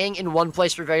staying in one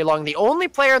place for very long. The only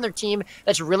player on their team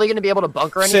that's really going to be able to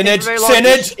bunker anything for very long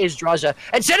is Draza.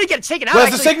 And Synod gets taken out.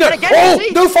 Where's the signal? Oh,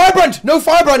 no Firebrand! No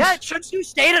Firebrand! Yeah, Chunsu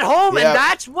stayed at home, and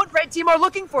that's what red team are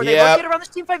looking for. They rotate around this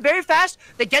team fight very fast.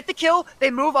 They get the kill.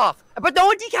 They move off. But no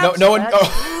one decaps. No one.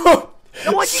 Oh.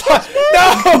 No one decaps.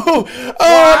 No!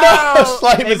 Oh no!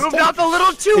 Slime they moved off a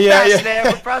little too fast there.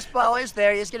 But Frostball is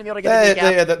there. He's going to be able to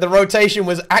get the decap. The rotation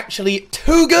was actually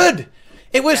too good.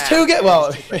 It was too good.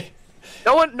 Well.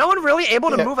 No one really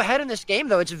able to move ahead in this game,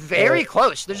 though. It's very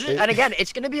close. And again,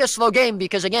 it's going to be a slow game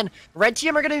because, again, red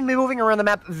team are going to be moving around the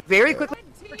map very quickly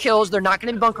for kills. They're not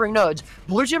going to be bunkering nodes.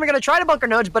 Blue team are going to try to bunker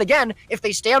nodes, but again, if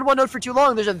they stay on one node for too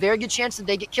long, there's a very good chance that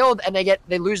they get killed and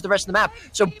they lose the rest of the map.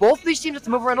 So both of these teams have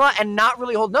to move around a lot and not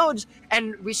really hold nodes,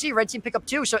 and we see red team pick up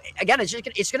 2. So again, it's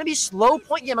going to be slow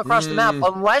point game across the map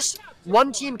unless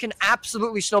one team can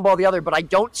absolutely snowball the other, but I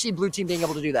don't see blue team being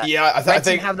able to do that. Yeah, I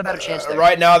think have the better chance there.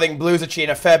 Right now, I think blues are actually in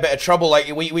a fair bit of trouble. Like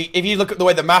if you look at the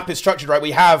way the map is structured, right,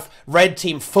 we have red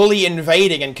team fully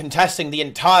invading and contesting the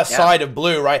entire side of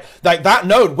blue, right? Like that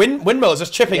node, windmill is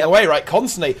just chipping away, right,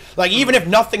 constantly. Like even if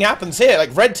nothing happens here,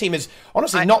 like red team is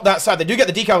honestly not that sad. They do get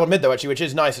the decal on mid though, actually, which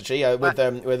is nice actually, with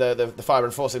the fire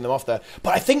and forcing them off there.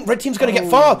 But I think red team's going to get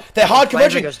far. They're hard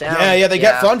converging. Yeah, they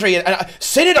get Flandry. And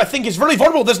Synod, I think, is really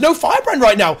vulnerable. There's no Firebrand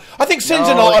right now. I think Synod's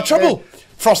in a lot of trouble.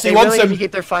 Frosty wants them to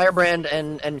keep their Firebrand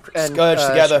and Scourge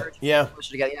together.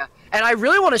 Together. And I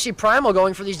really want to see Primal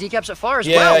going for these decaps at far as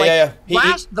well.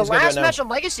 Like, the last match on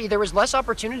Legacy, there was less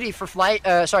opportunity for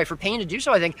for Pain to do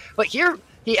so, I think. But here,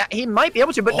 he might be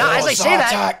able to. But now, as I say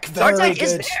that, Zartak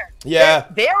is there. Yeah,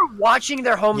 they are watching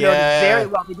their home node very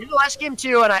well. They did the last game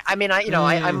too, and I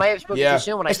might have spoken too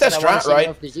soon when I said I want to see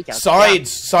more for these decaps.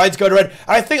 Sides go to red. And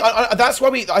I think that's why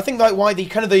why the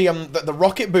kind of the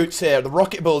rocket boots here, the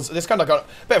rocket builds. This kind of like a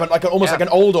bit of almost like an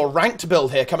old or ranked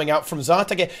build here coming out from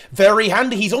Zartak. Very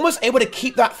handy. He's almost able to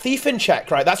keep that thief in check,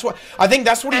 right? That's what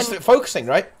he's focusing,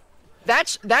 right?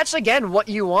 That's again what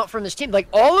you want from this team. Like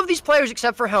all of these players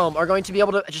except for Helm are going to be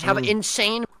able to just have an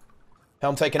insane.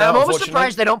 Helm taken out. I'm almost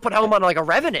surprised they don't put Helm on like a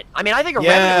Revenant. I mean, I think a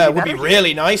Revenant would be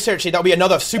really nice. Actually, that would be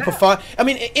another super fun. I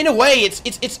mean, in a way,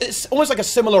 it's almost like a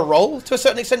similar role to a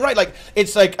certain extent, right? Like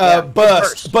it's like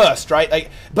burst, right? Like,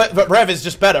 but Rev is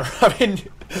just better. I mean.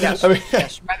 Yes,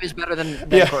 Rev is better than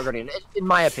Core Guardian, in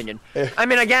my opinion. I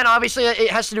mean, again, obviously,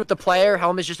 it has to do with the player.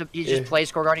 Helm is he just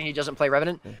plays Core Guardian, he doesn't play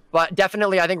Revenant. But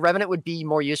definitely, I think Revenant would be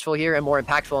more useful here and more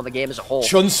impactful in the game as a whole.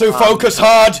 Chunsu focus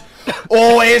hard.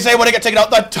 Always able to get taken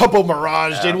out. That double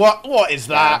Mirage, dude. What is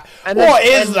that? What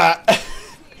is that?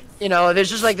 You know, there's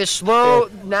just like this slow,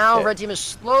 now red team is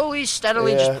slowly,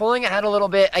 steadily just pulling ahead a little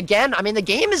bit. Again, I mean, the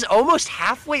game is almost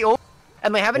halfway over.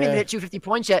 And they haven't even hit 250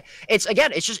 points yet. It's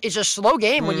a slow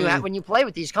game when you play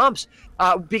with these comps,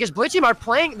 because blue team are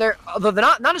playing although they're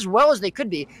not as well as they could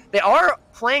be. They are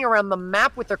playing around the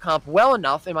map with their comp well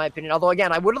enough, in my opinion. Although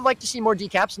again, I would have liked to see more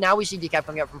decaps. Now we see decap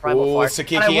coming up from Primal Fire,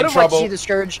 and I would have liked to see the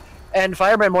Scourge and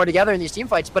Firebrand more together in these team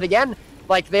fights. But again,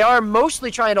 like they are mostly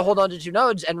trying to hold on to 2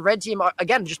 nodes, and red team are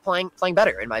again just playing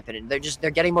better, in my opinion. They're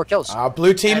getting more kills.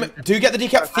 Blue team do get the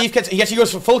decap. Thief gets he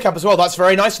goes for full cap as well. That's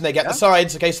very nice, and they get the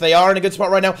sides. Okay, so they are in a good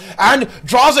spot right now. And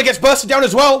Draza gets bursted down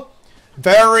as well.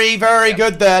 Very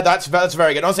good there. That's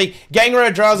very good. Honestly, getting rid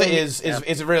of Draza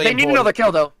is really. They need another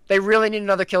kill though. They really need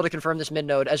another kill to confirm this mid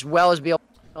node, as well as be able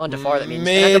on to far. That means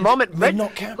at the moment,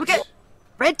 look at.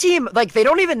 Red team, like they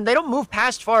don't move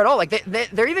past far at all. Like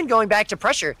they're even going back to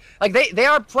pressure. Like they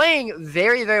are playing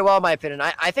very well, in my opinion.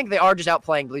 I think they are just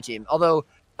outplaying blue team. Although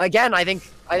again, I think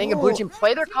if blue team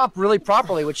play their comp really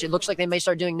properly, which it looks like they may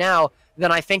start doing now, then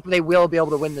I think they will be able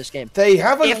to win this game. They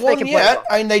haven't won yet,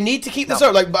 and they need to keep this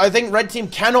up. Like, but I think red team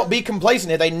cannot be complacent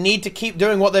here. They need to keep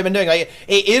doing what they've been doing. Like,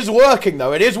 it is working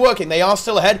though. It is working. They are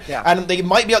still ahead, and they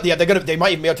might be able. They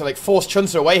might even be able to like force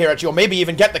Chunsu away here actually, or maybe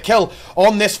even get the kill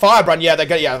on this Firebrand.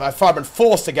 Yeah, Firebrand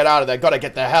forced to get out of there. Got to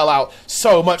get the hell out.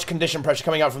 So much condition pressure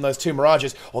coming out from those 2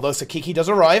 Mirages. Although Sakiki does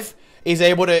arrive. Is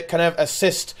able to kind of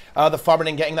assist the Firebrand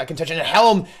in getting that contention. And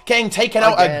Helm getting taken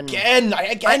out again.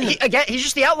 He's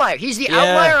just the outlier. He's the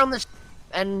outlier on this.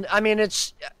 And, I mean,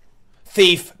 it's...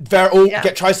 Thief,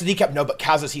 tries to decap. No, but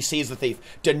Kaz, as he sees the Thief,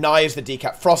 denies the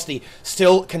decap. Frosty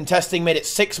still contesting mid.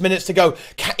 It's 6 minutes to go.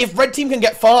 If red team can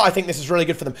get far, I think this is really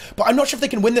good for them. But I'm not sure if they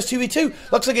can win this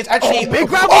 2v2. Looks like it's actually... big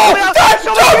grab that's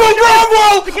double grab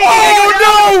wall!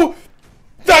 Oh, no!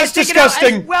 That's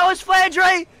disgusting. As well as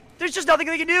Flandre. There's just nothing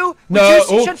they can do. No,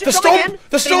 the stomp!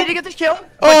 They need to get this kill.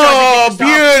 Oh,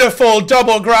 beautiful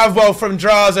double grab well from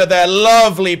Draza there.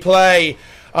 Lovely play.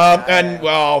 And,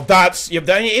 well, it's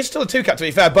still a 2-cap, to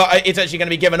be fair, but it's actually going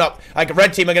to be given up. Like,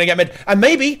 red team are going to get mid. And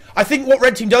maybe, I think what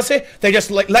red team does here, they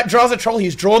just let Draza troll.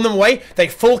 He's drawn them away. They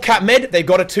full cap mid. They've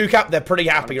got a 2-cap. They're pretty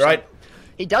happy, 100%. Right?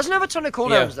 He doesn't have a ton of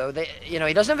cooldowns, though. He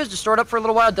doesn't have his distort up for a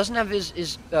little while. Doesn't have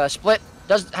his split.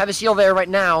 Does have his heal there right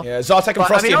now. Yeah, Zartek and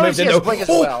Frosty have moved in, though.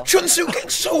 Chunsu getting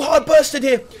so hard bursted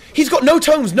here. He's got no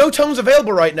tomes. No tomes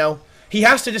available right now. He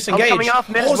has to disengage. Coming off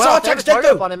mid as well. Zartek's dead,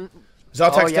 though.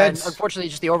 Zartek's dead. Unfortunately,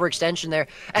 just the overextension there.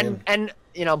 And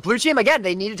blue team, again,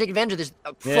 they need to take advantage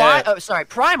of this.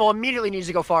 Primal immediately needs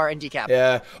to go far and decap.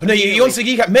 Yeah. No, he wants to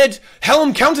decap mid.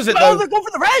 Helm counters it, though. Oh, they're going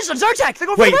for the res on Zartek. They're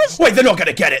going for the res. Wait, they're not going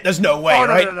to get it. There's no way,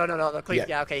 right? No.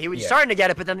 Yeah, okay. He was starting to get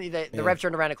it, but then the rev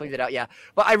turned around and cleaned it out, yeah.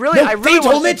 But I really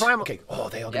want to see Primal. Okay. Oh,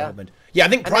 they are going mid. Yeah, I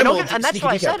think Primal... And that's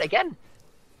what I said, again.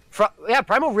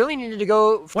 Primal really needed to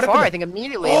go far, I think,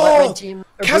 immediately. Oh, red team,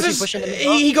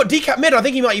 he got decap mid. I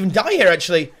think he might even die here,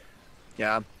 actually.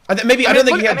 Yeah. I don't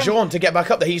think he had Jawn to get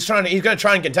back up there. He's going to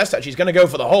try and contest that. He's going to go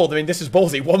for the hold. I mean, this is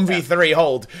ballsy. 1v3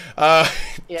 hold. Yeah,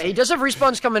 he does have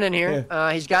respawns coming in here.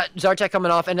 Yeah. He's got Zartek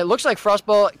coming off, and it looks like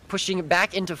Frostball pushing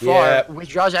back into far, which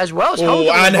draws as well as Helm.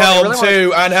 Oh, and Helm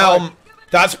too, and Helm.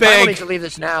 That's big. Primal needs to leave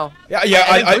this now. Yeah.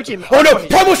 Oh no,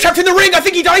 Primal's trapped in the ring. I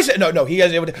think he dies. No, he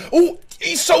has able to. Oh,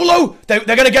 he's so low. They're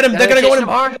going to get him. They're going to go on him.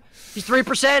 Hard. He's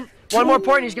 3%. One more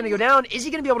point, and he's going to go down. Is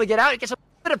he going to be able to get out? It gets a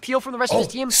bit of peel from the rest of his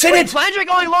team. Synod! Flanger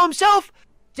going low himself.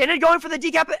 Synod going for the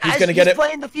decap he's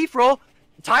playing the thief role.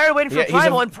 Tired of waiting for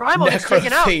Primal, and Primal is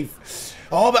taken out.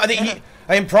 Oh, but I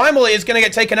think Primal is going to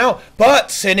get taken out,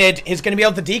 but Synod is going to be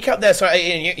able to decap there. So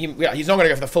he's not going to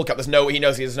go for the full cap. He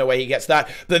knows there's no way he gets that.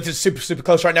 But it's super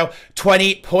close right now.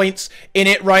 20 points in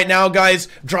it right now, guys.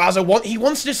 Draza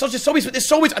wants to dislodge this Sobeys, but this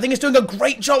Sobeys, I think, is doing a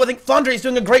great job. I think Flandre is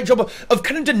doing a great job of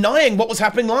kind of denying what was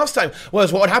happening last time.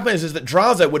 Whereas what would happen is that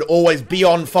Draza would always be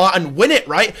on far and win it,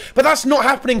 right? But that's not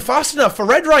happening fast enough for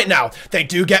Red right now. They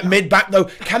do get mid back, though.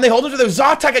 Can they hold on to those?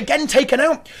 Zartek again taken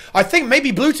out. I think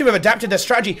maybe Blue Team have adapted their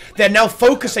strategy. They're now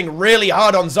focusing really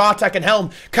hard on Zartek and Helm,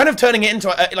 kind of turning it into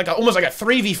almost like a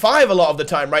 3v5 a lot of the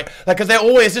time, right? Because they're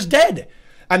always just dead.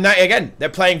 And that, again, they're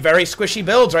playing very squishy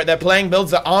builds, right? They're playing builds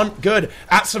that aren't good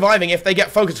at surviving if they get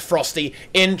focused. Frosty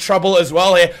in trouble as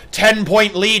well here.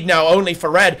 10-point lead now only for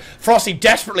Red. Frosty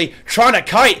desperately trying to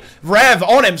kite. Rev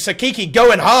on him. Sakiki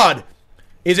going hard.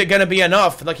 Is it going to be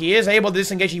enough? Like, he is able to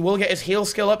disengage. He will get his heal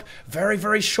skill up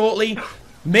very shortly.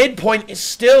 Midpoint is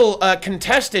still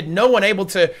contested. No one able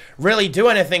to really do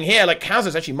anything here. Like,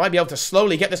 Kazas actually might be able to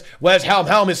slowly get this. Where's Helm?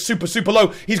 Helm is super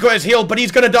low. He's got his heal, but he's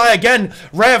going to die again.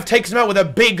 Rev takes him out with a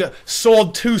big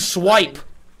sword 2 swipe.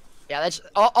 Yeah, that's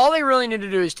all they really need to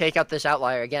do is take out this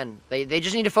outlier again. They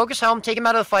just need to focus Helm, take him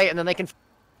out of the fight, and then they can...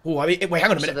 Oh, I mean, wait,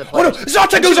 hang on a minute. Oh, no!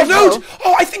 Zartek goes off node!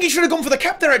 Oh, I think he should have gone for the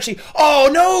cap there, actually. Oh,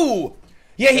 no!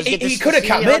 Yeah, he could have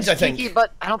capped mids, I think.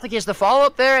 But I don't think he has the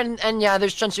follow-up there, and yeah,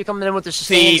 there's Chunsu coming in with the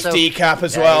sustain. Thief decap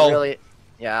as well.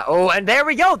 Oh, and there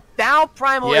we go. Now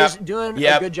Primal is doing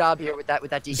a good job here with that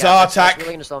decap. Zartek. That's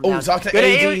really gonna slow him down. Zartek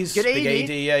ADs. Good AD.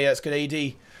 Yeah, it's good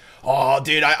AD. Oh,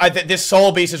 dude, I think this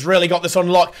Soul Beast has really got this on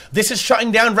lock. This is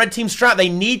shutting down Red Team strat.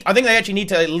 I think they actually need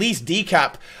to at least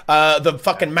decap the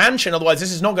fucking mansion, otherwise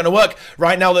this is not going to work.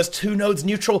 Right now, there's 2 nodes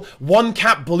neutral, 1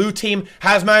 cap. Blue Team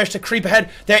has managed to creep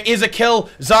ahead. There is a kill.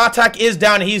 Zartek is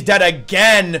down. He's dead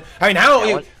again. I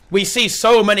mean, we see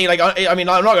so many, I mean,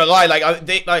 I'm not going to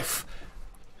lie,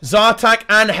 Zartek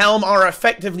and Helm are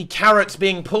effectively carrots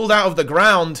being pulled out of the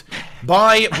ground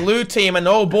by Blue Team, and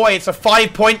oh boy, it's a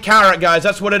 5-point carrot, guys.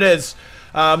 That's what it is.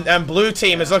 And Blue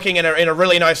Team is looking in a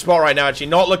really nice spot right now, actually,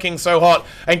 not looking so hot.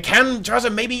 And can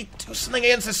Draza maybe do something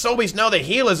against the Soul Beast? Now the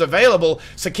heal is available.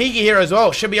 Sakiki here as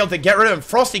well should be able to get rid of him.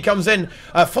 Frosty comes in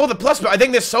for the plus, but I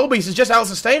think this Soul Beast is just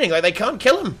out-sustaining. Like, they can't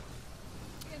kill him.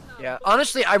 Yeah,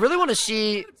 honestly, I really want to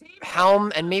see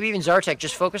Helm and maybe even Zartek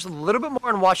just focus a little bit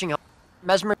more on watching Helm.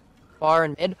 Mesmer, far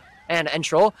and mid, and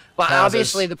Troll. But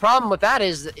obviously the problem with that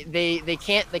is they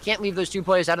can't leave those 2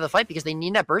 players out of the fight because they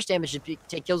need that burst damage to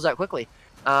take kills out quickly.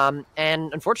 And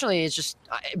unfortunately, it's just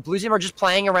Blue Team are just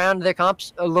playing around their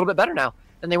comps a little bit better now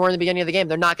than they were in the beginning of the game.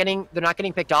 They're not getting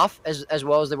picked off as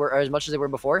well as they were, or as much as they were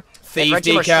before. Thief Red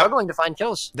Team decap. Are struggling to find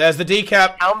kills. There's the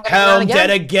decap. Helm dead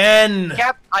again.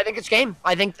 Decap. I think it's game.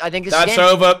 I think this is game. That's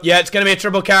over. Yeah, it's going to be a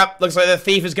triple cap. Looks like the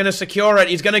Thief is going to secure it.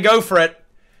 He's going to go for it.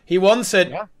 He wants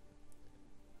it.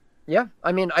 Yeah.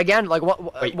 I mean, again, like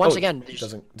once again, he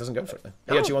doesn't go for it.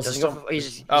 He actually wants to stop.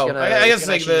 He's gonna, I guess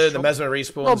like the Mesmer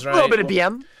respawns, right? A little bit of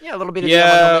BM. Yeah, a little bit of BM.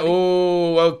 Yeah.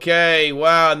 Oh, okay.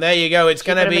 Wow. And there you go. It's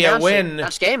gonna be a win.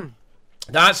 That's game.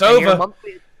 That's over.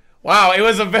 Wow, it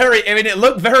was a very. I mean, it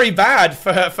looked very bad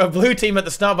for Blue Team at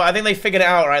the start, but I think they figured it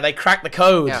out. Right, they cracked the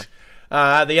code.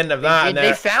 at the end of that.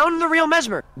 They found the real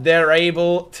Mesmer. They're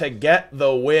able to get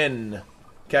the win.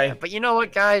 Okay. Yeah, but you know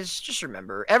what, guys? Just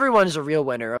remember, everyone's a real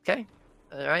winner. Okay.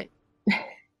 All right.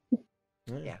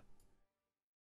 Yeah.